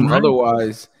interesting. If you tell them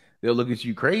otherwise, they'll look at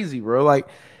you crazy, bro. Like,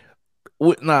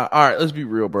 all right, let's be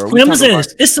real, bro. I'm gonna say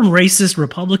this: it's some racist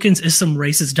Republicans, it's some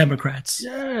racist Democrats.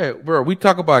 Yeah, bro. We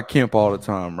talk about Kemp all the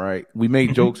time, right? We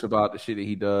make jokes about the shit that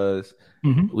he does.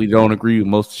 We don't agree with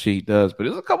most of the shit he does, but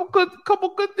there's a couple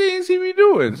good things he be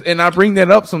doing. And I bring that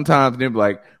up sometimes, and they're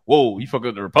like, "Whoa, you fuck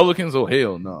with the Republicans? Oh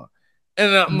hell no!"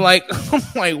 And I'm like,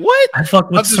 what? I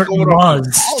fuck with certain laws,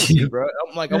 bro.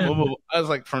 I'm like, I was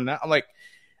like, from now, I'm like,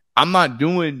 I'm not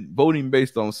doing voting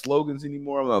based on slogans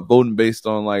anymore. I'm not voting based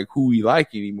on like who we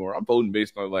like anymore. I'm voting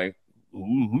based on like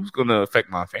who's gonna affect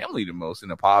my family the most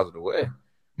in a positive way.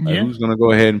 Like, who's gonna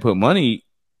go ahead and put money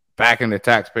back in the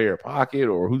taxpayer pocket,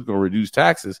 or who's gonna reduce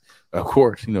taxes? Of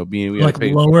course, being we like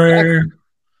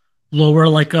lower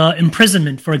like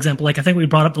imprisonment, for example. Like I think we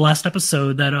brought up the last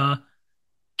episode that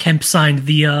Kemp signed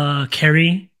the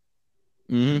carry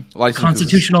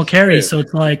constitutional carry. Yeah. So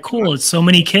it's like, cool. It's so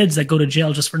many kids that go to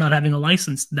jail just for not having a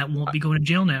license that won't be going to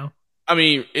jail now. I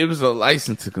mean, it was a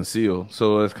license to conceal.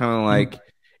 So it's kind of like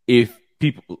if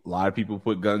a lot of people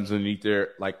put guns underneath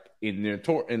their, like in their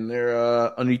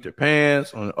underneath their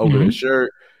pants, over their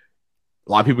shirt.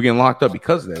 A lot of people getting locked up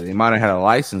because of that. They might have had a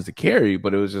license to carry,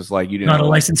 but it was just like you didn't not a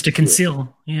license to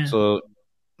conceal. Yeah. So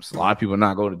a lot of people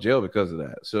not go to jail because of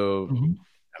that. So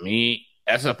I mean,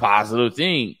 that's a positive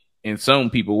thing in some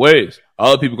people ways.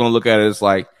 Other people gonna look at it as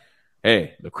like,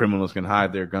 hey, the criminals can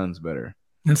hide their guns better.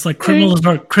 It's like criminals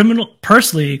are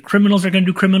gonna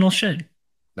do criminal shit.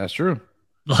 That's true.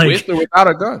 Like with or without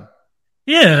a gun.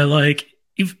 Yeah, like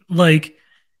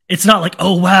it's not like,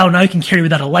 oh wow, now I can carry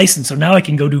without a license, so now I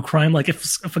can go do crime. Like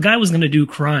if a guy was gonna do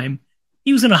crime,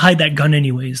 he was gonna hide that gun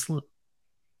anyways.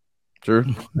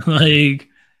 True. Like,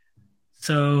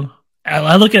 so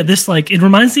I look at this like it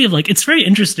reminds me of like it's very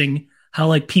interesting how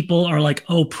like people are like,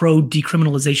 oh, pro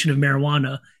decriminalization of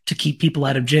marijuana to keep people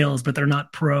out of jails, but they're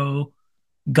not pro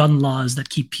gun laws that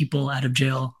keep people out of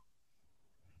jail.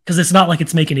 Because it's not like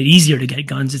it's making it easier to get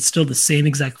guns. It's still the same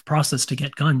exact process to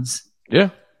get guns. Yeah,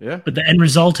 yeah. But the end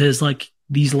result is like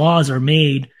these laws are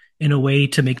made in a way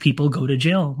to make people go to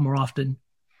jail more often.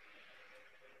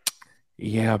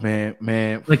 Yeah,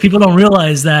 man. Like people don't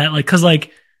realize that, like, because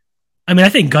like, I mean, I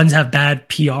think guns have bad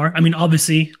PR. I mean,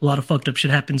 obviously, a lot of fucked up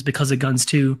shit happens because of guns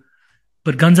too,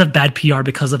 but guns have bad PR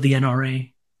because of the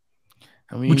NRA.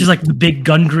 I mean, which is like the big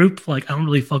gun group. Like, I don't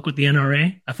really fuck with the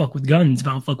NRA. I fuck with guns,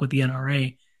 but I don't fuck with the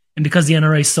NRA. And because the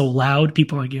NRA is so loud,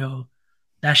 people are like, yo,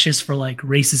 that shit's for like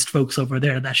racist folks over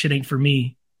there. That shit ain't for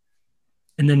me.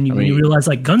 And then you realize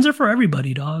like guns are for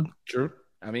everybody, dog. True.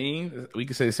 I mean, we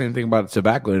could say the same thing about the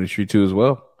tobacco industry too, as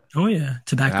well. Oh yeah,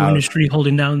 tobacco industry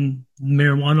holding down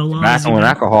marijuana laws. Tobacco and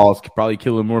alcohol is probably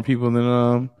killing more people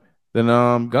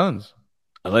than guns,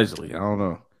 allegedly. I don't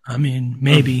know. I mean,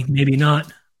 maybe not.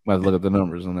 Might look at the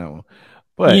numbers on that one,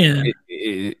 but yeah,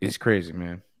 it's crazy,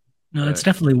 man. No, it's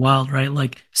definitely wild, right?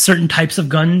 Like certain types of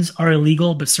guns are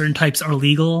illegal, but certain types are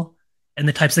legal, and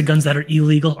the types of guns that are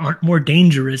illegal aren't more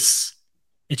dangerous.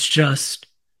 It's just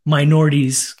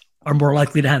minorities are more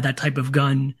likely to have that type of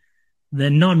gun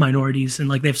than non-minorities, and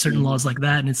like they have certain laws like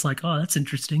that, and it's like, oh, that's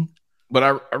interesting. But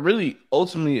I really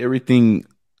ultimately everything.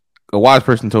 A wise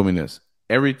person told me this: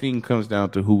 everything comes down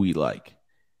to who we like.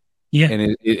 Yeah,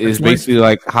 and it's basically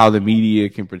like how the media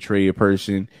can portray a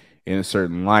person in a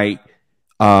certain light.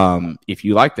 If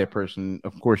you like that person,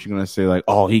 of course you're gonna say like,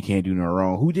 "Oh, he can't do no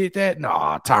wrong." Who did that?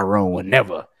 Nah, Tyrone would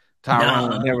never. Tyrone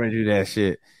would never do that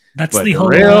shit. That's but the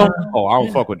whole. I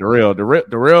don't fuck with Darrell.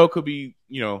 Darrell could be,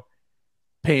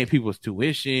 paying people's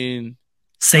tuition,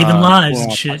 saving lives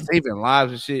and shit. Saving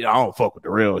lives and shit. I don't fuck with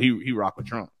Darrell. He rock with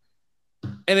Trump,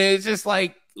 and it's just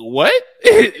like what?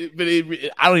 I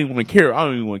don't even want to care. I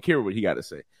don't even want to care what he got to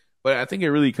say. But I think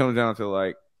it really comes down to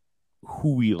like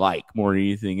who we like more than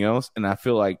anything else. And I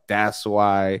feel like that's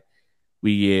why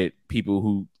we get people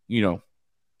who,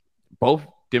 both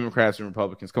Democrats and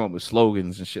Republicans come up with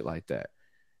slogans and shit like that.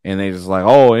 And they just like,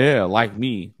 oh yeah, like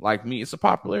me. It's a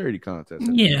popularity contest.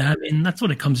 Yeah, I mean that's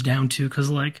what it comes down to. Because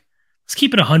like, let's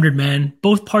keep it 100, man.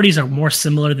 Both parties are more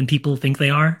similar than people think they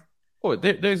are. Oh,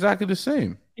 they're exactly the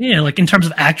same. Yeah, like in terms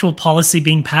of actual policy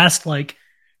being passed, like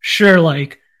sure,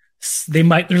 like there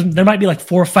might be like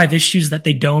 4 or 5 issues that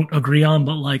they don't agree on,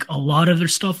 but like a lot of their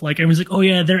stuff, like everyone's like, oh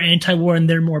yeah, they're anti-war and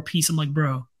they're more peace. I'm like,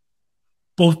 bro,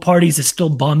 both parties is still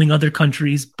bombing other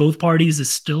countries. Both parties is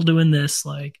still doing this.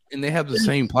 Like, and they have the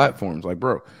same platforms. Like,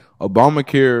 bro,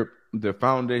 Obamacare, the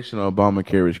foundation of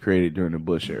Obamacare was created during the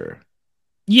Bush era.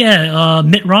 Yeah,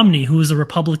 Mitt Romney, who was a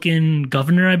Republican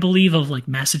governor, I believe, of like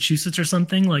Massachusetts or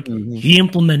something, like he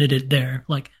implemented it there.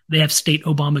 Like they have state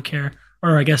Obamacare,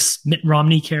 or I guess Mitt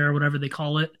Romney care, or whatever they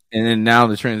call it. And then now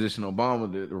the transition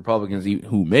Obama, the Republicans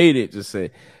who made it just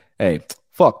say, hey,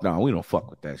 fuck no, we don't fuck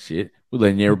with that shit. We're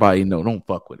letting everybody know, don't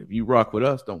fuck with it. If you rock with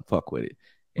us, don't fuck with it.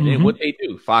 And then what they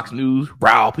do, Fox News,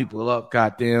 rile people up,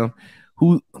 goddamn.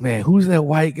 Who's that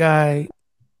white guy?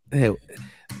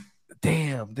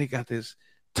 Damn, they got this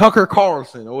Tucker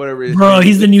Carlson or whatever it is. Bro,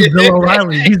 he's the new Bill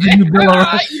O'Reilly. He's the new Bill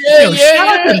O'Reilly.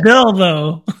 Shout out to Bill,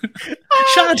 though.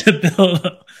 Shout out to Bill,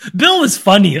 though. Bill was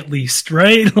funny, at least,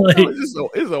 right? Like,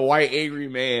 it's a white angry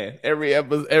man. Every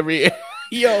episode,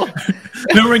 yo.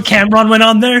 Remember when Cameron went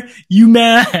on there? You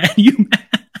mad? You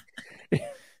mad?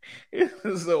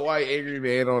 It's a white angry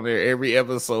man on there every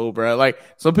episode, bro. Like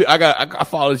some people, I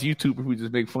follow this YouTuber who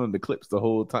just make fun of the clips the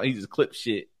whole time. He just clips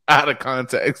shit out of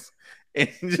context and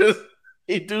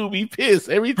he do be pissed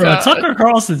every time. Bro, Tucker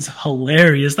Carlson's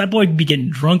hilarious. That boy be getting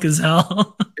drunk as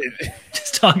hell.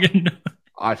 Just talking.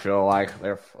 I feel like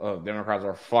Democrats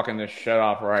are fucking this shit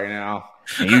up right now.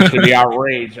 And you should be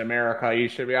outraged, America. You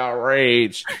should be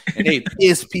outraged. And they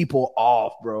piss people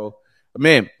off, bro.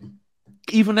 Man,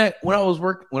 even that when I was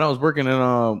working in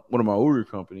one of my older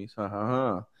companies,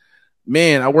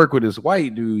 man, I worked with this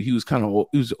white dude. He was an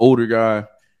older guy,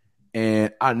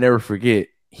 and I never forget.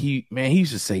 He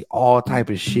used to say all type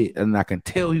of shit, and I can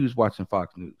tell he was watching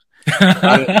Fox News.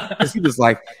 He was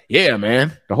like, yeah,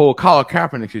 man, the whole Colin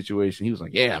Kaepernick situation. He was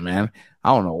like, yeah, man,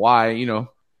 I don't know why,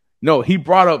 No, he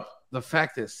brought up the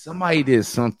fact that somebody did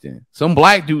something. Some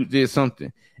black dude did something.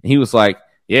 And he was like,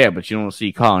 yeah, but you don't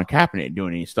see Colin Kaepernick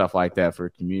doing any stuff like that for a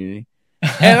community.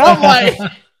 And I'm like,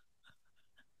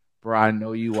 bro, I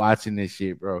know you watching this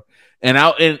shit, bro. And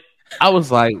I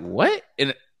was like, what?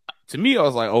 And to me, I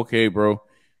was like, okay, bro.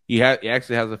 He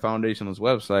actually has a foundation on his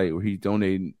website where he's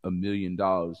donating $1 million.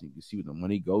 You can see what the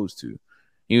money goes to.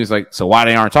 He was like, so why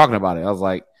they aren't talking about it? I was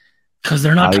like, because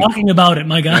they're not talking about it,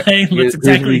 my guy. That's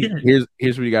exactly it.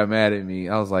 Here's where he got mad at me.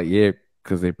 I was like, yeah,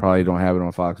 because they probably don't have it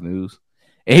on Fox News.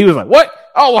 And he was like, what?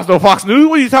 I don't watch no Fox News.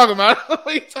 What are you talking about? What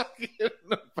are you talking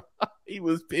about? He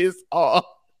was pissed off.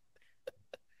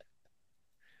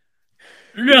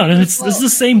 No, it's the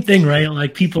same thing, right?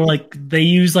 Like people they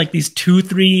use like these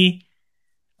 2-3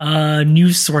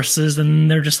 news sources, and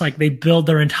they're just like they build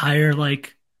their entire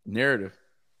like narrative.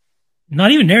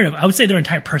 Not even narrative. I would say their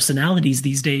entire personalities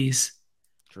these days.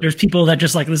 True. There's people that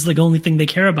just like this is like the only thing they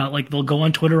care about. Like they'll go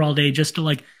on Twitter all day just to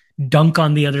like dunk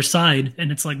on the other side,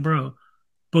 and it's like, bro,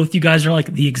 both you guys are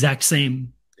like the exact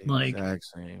same. Exact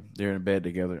same. They're in bed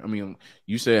together. I mean,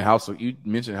 you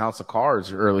mentioned House of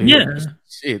Cards earlier. Yeah.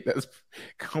 Shit,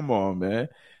 come on, man.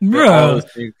 Bro. The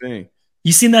same thing.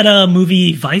 You seen that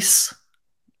movie Vice?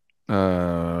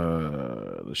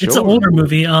 It's an older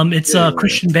movie. It's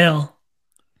Christian Bale.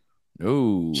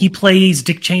 No. He plays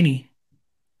Dick Cheney.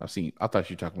 I thought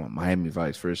you were talking about Miami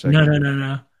Vice for a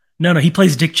second. No. He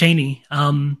plays Dick Cheney.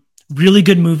 Really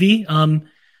good movie.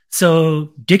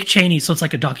 So Dick Cheney, so it's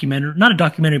like a documentary, not a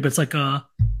documentary, but it's like a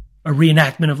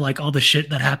reenactment of like all the shit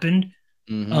that happened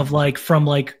of like from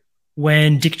like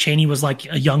when Dick Cheney was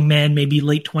like a young man, maybe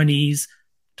late 20s,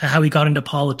 to how he got into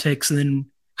politics, and then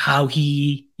how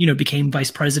he, became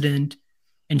vice president.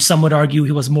 And some would argue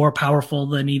he was more powerful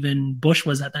than even Bush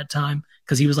was at that time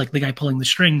because he was like the guy pulling the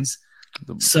strings.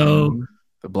 The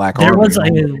Black Army.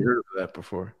 Heard of that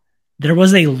before. There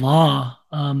was a law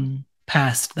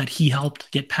passed that he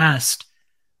helped get passed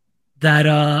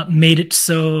that made it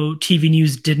so TV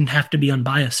news didn't have to be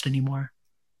unbiased anymore.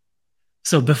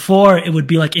 So before it would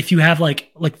be like if you have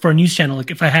like for a news channel,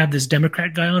 like if I have this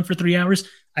Democrat guy on for 3 hours,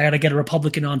 I got to get a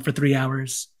Republican on for 3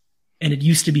 hours. And it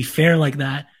used to be fair like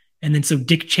that. And then so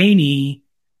Dick Cheney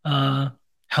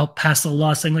helped pass a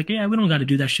law saying like, yeah, we don't got to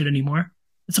do that shit anymore.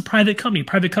 It's a private company.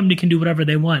 Private company can do whatever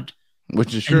they want.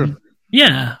 Which is true.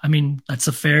 Yeah. I mean, that's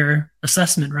a fair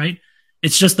assessment, right?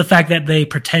 It's just the fact that they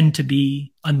pretend to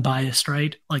be unbiased,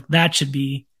 right? Like that should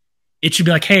be. It should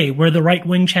be like, hey, we're the right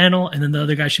wing channel, and then the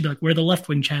other guy should be like, we're the left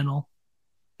wing channel.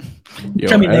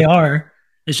 Which, I mean, they are.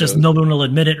 It's just no one will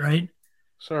admit it, right?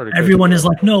 Sorry. Everyone is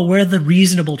like, no, we're the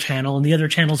reasonable channel, and the other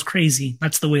channel's crazy.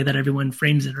 That's the way that everyone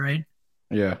frames it, right?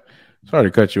 Yeah. Sorry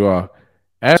to cut you off.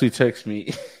 Ashley texted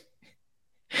me.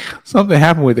 Something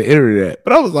happened with the internet,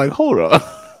 but I was like, hold on.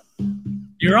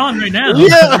 You're on right now.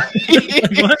 Yeah.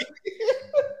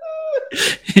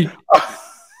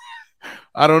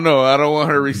 I don't know. I don't want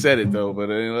her to reset it though, but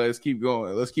let's keep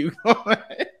going.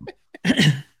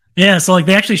 Yeah, so like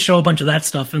they actually show a bunch of that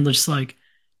stuff and just like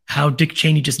how Dick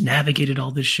Cheney just navigated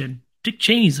all this shit. Dick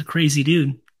Cheney's a crazy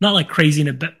dude. Not like crazy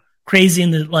in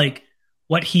the like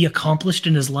what he accomplished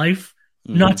in his life.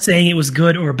 Mm-hmm. Not saying it was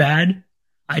good or bad.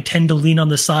 I tend to lean on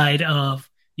the side of,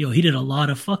 he did a lot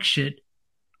of fuck shit.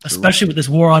 Especially with this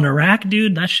war on Iraq,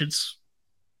 dude. That shit's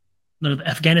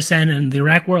Afghanistan and the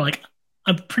Iraq war. Like,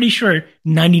 I'm pretty sure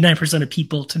 99% of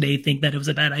people today think that it was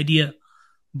a bad idea.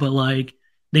 But like,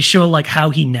 they show like how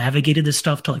he navigated this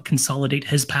stuff to like consolidate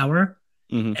his power.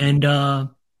 Mm-hmm. And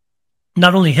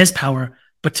not only his power,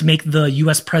 but to make the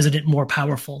US president more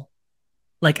powerful,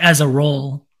 like as a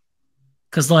role.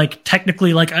 Because like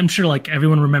technically, like I'm sure like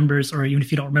everyone remembers, or even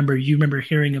if you don't remember, you remember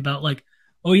hearing about like,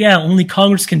 oh yeah, only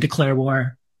Congress can declare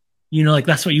war. Like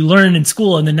that's what you learn in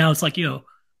school. And then now it's like,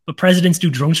 but presidents do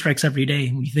drone strikes every day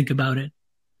when you think about it.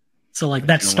 So like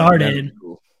that started.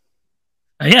 Cool.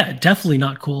 Yeah, definitely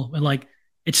not cool. And like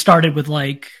it started with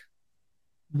like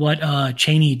what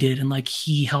Cheney did, and like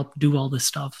he helped do all this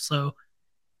stuff. So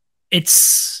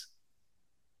it's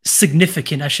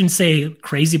significant. I shouldn't say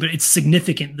crazy, but it's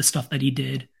significant, the stuff that he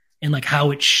did and like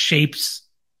how it shapes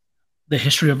the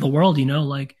history of the world,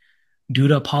 like due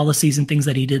to policies and things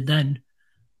that he did then.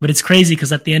 But it's crazy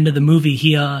because at the end of the movie,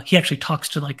 he actually talks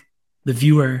to like the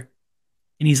viewer,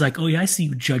 and he's like, "Oh yeah, I see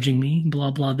you judging me,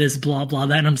 blah blah this, blah blah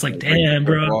that," and I'm just like, "Damn,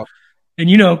 bro."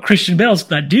 And Christian Bale's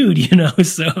that dude,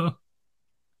 so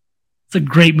it's a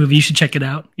great movie. You should check it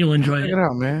out. You'll enjoy it. Check it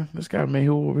out, man. This guy made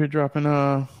who over here dropping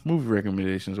movie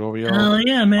recommendations over y'all. Oh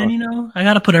yeah, man. I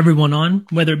gotta put everyone on,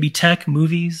 whether it be tech,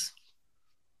 movies.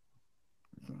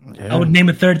 Yeah. I would name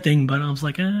a third thing, but I was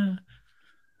like,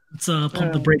 let's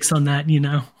pump the brakes on that,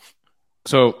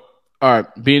 So, all right,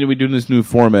 being that we're doing this new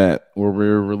format where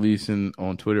we're releasing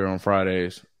on Twitter on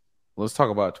Fridays, let's talk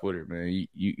about Twitter, man.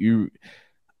 You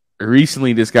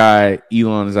recently, this guy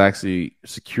Elon has actually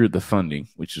secured the funding,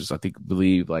 which is I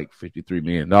believe like $53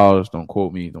 million. Don't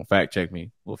quote me, don't fact check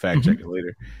me. We'll fact check it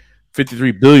later.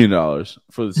 $53 billion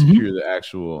for the secure the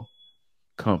actual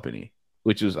company,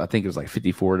 which is I think it was like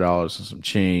 $54 and some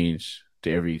change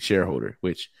to every shareholder.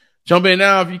 Which jump in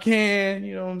now if you can.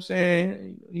 You know what I'm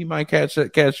saying? He might catch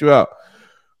you out.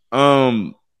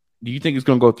 Do you think it's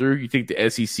gonna go through? You think the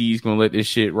SEC is gonna let this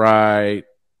shit ride?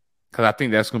 Because I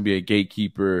think that's gonna be a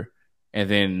gatekeeper. And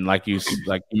then, like you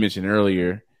mentioned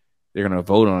earlier, they're gonna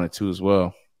vote on it too as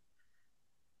well.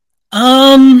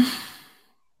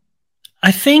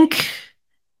 I think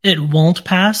it won't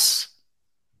pass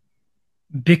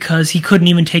because he couldn't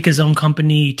even take his own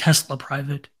company, Tesla,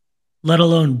 private, let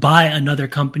alone buy another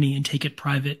company and take it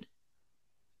private.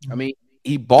 I mean,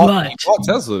 he bought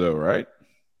Tesla though, right?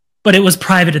 But it was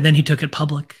private, and then he took it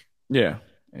public. Yeah,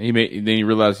 and then he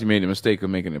realized he made a mistake of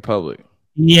making it public.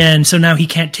 Yeah, and so now he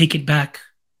can't take it back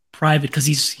private because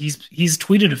he's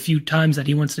tweeted a few times that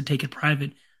he wants to take it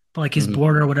private, but like his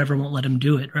board or whatever won't let him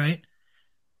do it, right?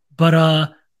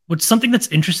 But what's something that's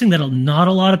interesting that not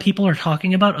a lot of people are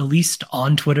talking about, at least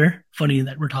on Twitter. Funny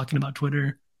that we're talking about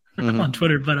Twitter on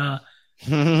Twitter, but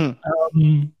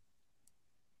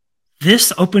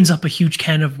this opens up a huge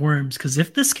can of worms because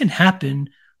if this can happen,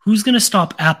 who's going to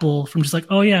stop Apple from just like,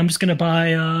 oh yeah, I'm just going to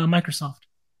buy Microsoft?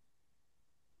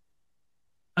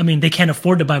 I mean, they can't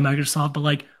afford to buy Microsoft, but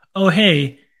like, oh,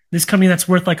 hey, this company that's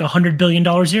worth like $100 billion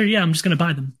here. Yeah, I'm just going to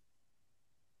buy them.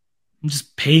 I'm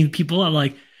just paying people out.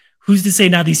 Like, who's to say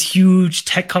now these huge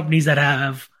tech companies that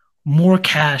have more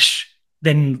cash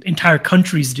than entire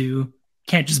countries do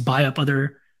can't just buy up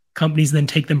other companies and then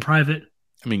take them private?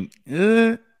 I mean,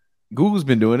 Google's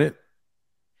been doing it.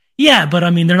 Yeah, but I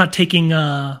mean, they're not taking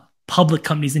public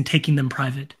companies and taking them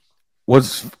private.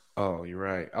 Oh, you're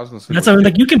right. I was going to say that's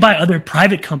like you can buy other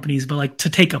private companies, but like to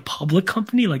take a public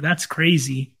company, like that's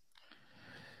crazy.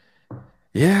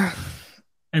 Yeah.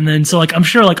 And then so like I'm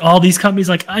sure like all these companies,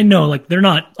 like I know like they're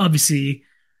not obviously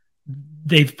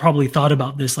they've probably thought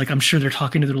about this. Like I'm sure they're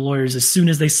talking to their lawyers as soon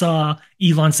as they saw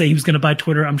Elon say he was going to buy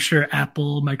Twitter. I'm sure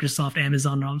Apple, Microsoft,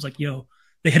 Amazon, I was like, yo,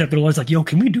 they hit up their lawyers like, yo,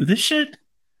 can we do this shit?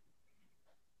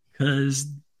 Because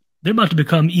they're about to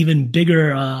become even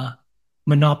bigger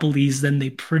monopolies than they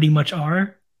pretty much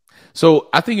are. So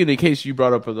I think in the case you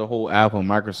brought up of the whole Apple and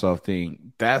Microsoft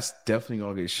thing, that's definitely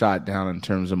going to get shot down in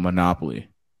terms of monopoly.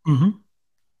 Mm-hmm.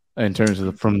 In terms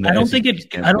of from the I don't SEC think it.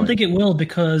 standpoint. I don't think it will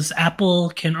because Apple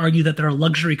can argue that they're a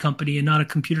luxury company and not a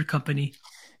computer company.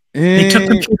 They took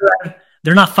computer.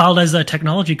 They're not filed as a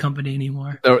technology company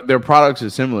anymore. Their products are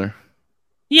similar.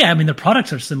 Yeah, I mean their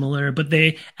products are similar, but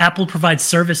Apple provides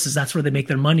services. That's where they make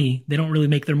their money. They don't really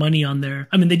make their money on their.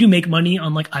 I mean, they do make money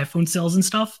on like iPhone sales and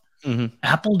stuff. Mm-hmm.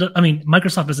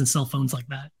 Microsoft doesn't sell phones like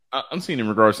that. I'm seeing in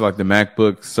regards to like the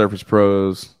MacBook, Surface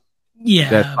Pros. Yeah,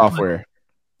 that software.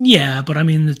 But I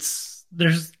mean,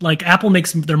 there's like Apple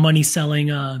makes their money selling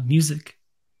music.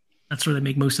 That's where they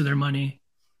make most of their money.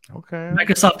 Okay.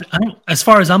 Microsoft, as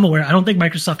far as I'm aware, I don't think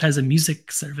Microsoft has a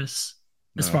music service.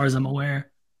 As far as I'm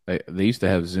aware, they used to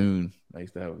have Zune.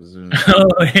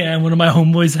 Oh yeah, one of my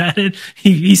homeboys had it.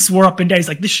 He swore up and down. He's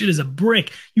like, "This shit is a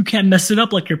brick. You can't mess it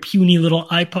up like your puny little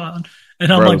iPod."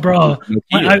 And I'm like, "Bro,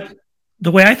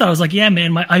 the way I thought, I was like, yeah,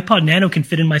 man, my iPod Nano can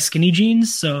fit in my skinny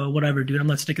jeans, so whatever, dude. I'm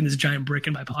not sticking this giant brick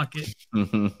in my pocket."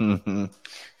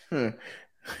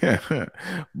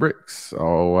 Bricks,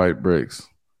 all white bricks.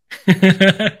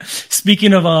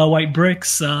 Speaking of white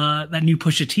bricks, that new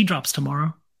Pusha T drops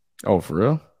tomorrow. Oh, for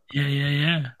real?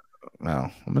 Yeah.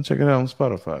 Wow, I'm gonna check it out on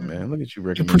Spotify, man. Look at you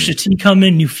recommending. Pusha T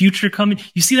coming, new Future coming.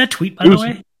 You see that tweet, by the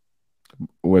way?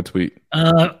 What tweet?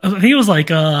 I think it was like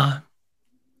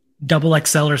Double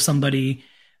XL or somebody.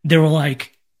 They were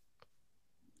like,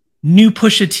 new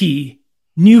Pusha T,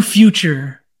 new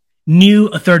Future, new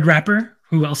a third rapper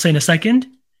who I'll say in a second,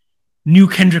 new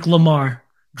Kendrick Lamar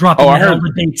dropping all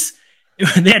the dates.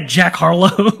 They had Jack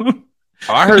Harlow.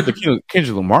 I heard the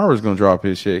Kendrick Lamar was going to drop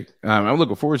his shit. I'm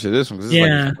looking forward to this one because it's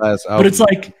like his last album. But it's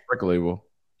like record label.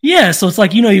 Yeah, so it's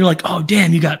like, you're like, oh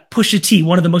damn, you got Pusha T,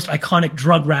 one of the most iconic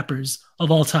drug rappers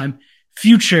of all time.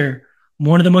 Future,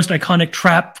 one of the most iconic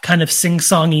trap kind of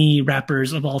sing-songy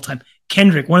rappers of all time.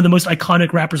 Kendrick, one of the most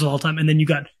iconic rappers of all time. And then you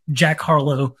got Jack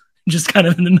Harlow just kind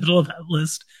of in the middle of that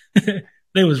list.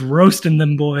 They was roasting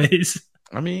them boys.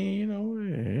 I mean,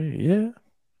 yeah.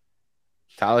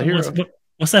 Tyler Hero.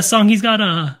 What's that song he's got?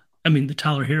 The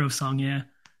Tyler Hero song, yeah.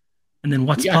 And then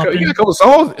What's Poppin'? He got a couple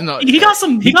songs. No, he got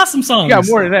some songs. He got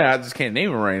more than that. I just can't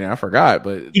name them right now. I forgot.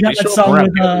 But he got that song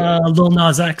with Lil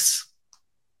Nas X.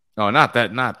 Oh, not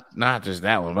that, not just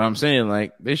that one. But I'm saying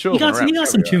like they show. He got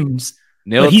some tunes.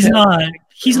 But he's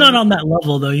not on that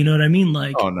level though. You know what I mean?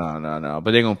 Like, oh no.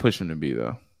 But they're gonna push him to be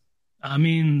though. I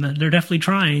mean, they're definitely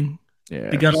trying. Yeah,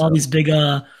 they got all these big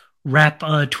rap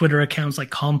Twitter accounts like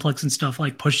Complex and stuff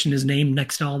like pushing his name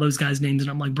next to all those guys' names, and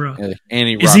I'm like, bro,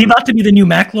 is he about to be the new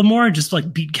Macklemore? Just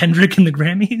like beat Kendrick in the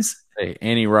Grammys? Hey,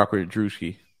 Annie rock with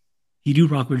Drewski. He do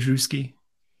rock with Drewski.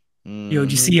 Yo,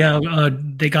 did you see how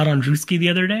they got on Drewski the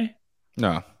other day?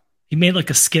 No. He made like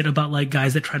a skit about like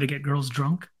guys that try to get girls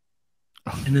drunk,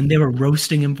 and then they were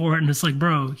roasting him for it. And it's like,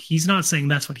 bro, he's not saying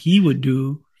that's what he would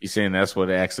do. He's saying that's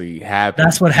what actually happens.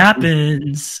 That's what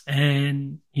happens,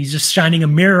 and he's just shining a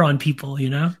mirror on people, you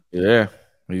know? Yeah,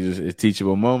 he's just a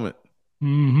teachable moment.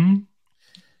 Mm-hmm.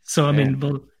 So I mean,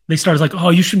 but they started like, "Oh,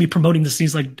 you shouldn't be promoting this." And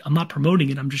he's like, "I'm not promoting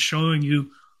it. I'm just showing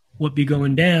you what be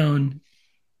going down."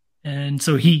 And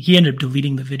so he ended up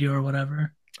deleting the video or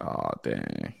whatever. Oh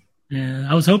dang! Yeah,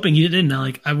 I was hoping he didn't.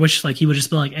 Like, I wish like he would just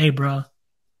be like, "Hey, bro,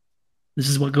 this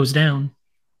is what goes down.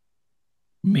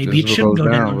 Maybe it shouldn't go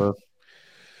down." Bro.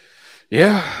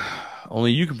 Yeah,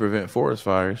 only you can prevent forest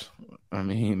fires. I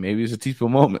mean, maybe it's a teachable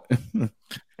moment.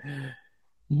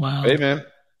 Wow. Hey, man,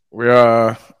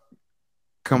 we're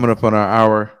coming up on our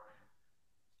hour.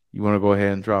 You want to go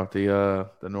ahead and drop the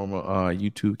normal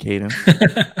YouTube cadence?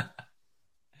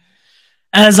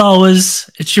 As always,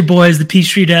 it's your boys, the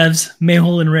Peachtree Devs,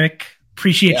 Mayhole and Rick.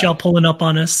 Appreciate y'all pulling up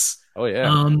on us. Oh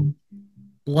yeah.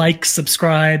 Like,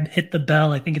 subscribe, hit the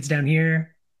bell. I think it's down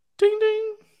here. Ding ding.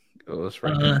 Oh, that's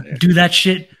right. Do that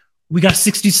shit. We got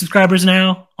 60 subscribers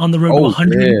now, on the road to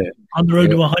 100. Yeah. On the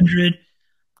road to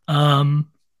 100.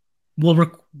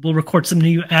 We'll record some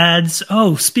new ads.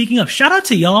 Oh, speaking of, shout out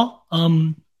to y'all.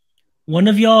 One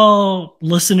of y'all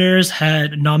listeners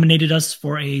had nominated us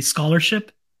for a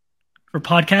scholarship for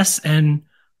podcasts, and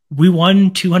we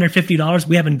won $250.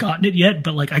 We haven't gotten it yet,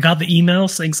 but like I got the email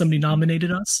saying somebody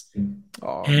nominated us.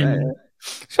 Oh, man.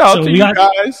 Shout out to you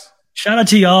guys. Shout out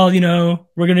to y'all.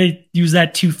 We're gonna use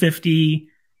that $250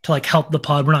 to like help the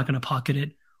pod. We're not gonna pocket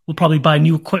it. We'll probably buy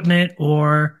new equipment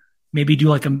or maybe do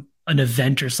like an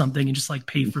event or something and just like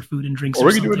pay for food and drinks. Or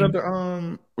we can do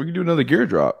another we can do another gear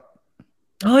drop.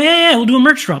 Oh yeah, we'll do a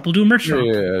merch drop.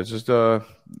 Yeah, just do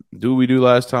what we do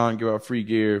last time. Give out free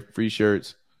gear, free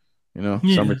shirts.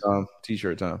 Summertime,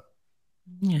 t-shirt time.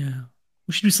 Yeah,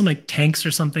 We should do some like tanks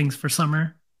or something for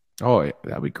summer. Oh, yeah,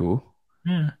 that'd be cool.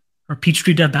 Yeah. Or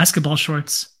Peachtree Dev basketball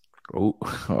shorts. Oh,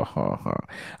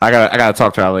 I gotta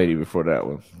talk to our lady before that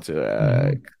one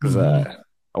to because I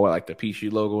want like the Peachy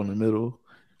logo in the middle.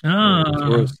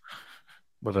 Oh.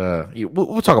 But yeah,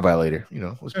 we'll talk about it later. Let's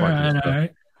All part this right, all stuff.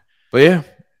 right. But yeah,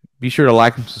 be sure to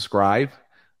like and subscribe.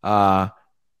 You already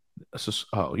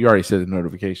said the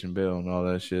notification bell and all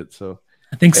that shit. So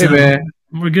I think hey so. man,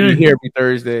 We're good. here every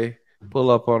Thursday.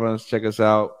 Pull up on us, check us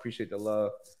out. Appreciate the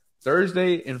love.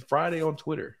 Thursday and Friday on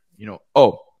Twitter.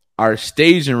 Our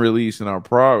staging release and our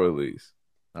pro release.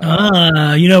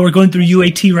 We're going through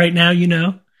UAT right now,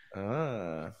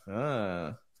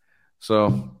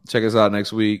 So check us out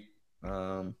next week.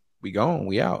 We gone.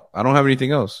 We out. I don't have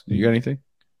anything else. You got anything?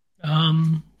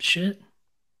 Shit.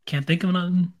 Can't think of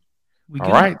nothing.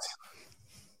 All right.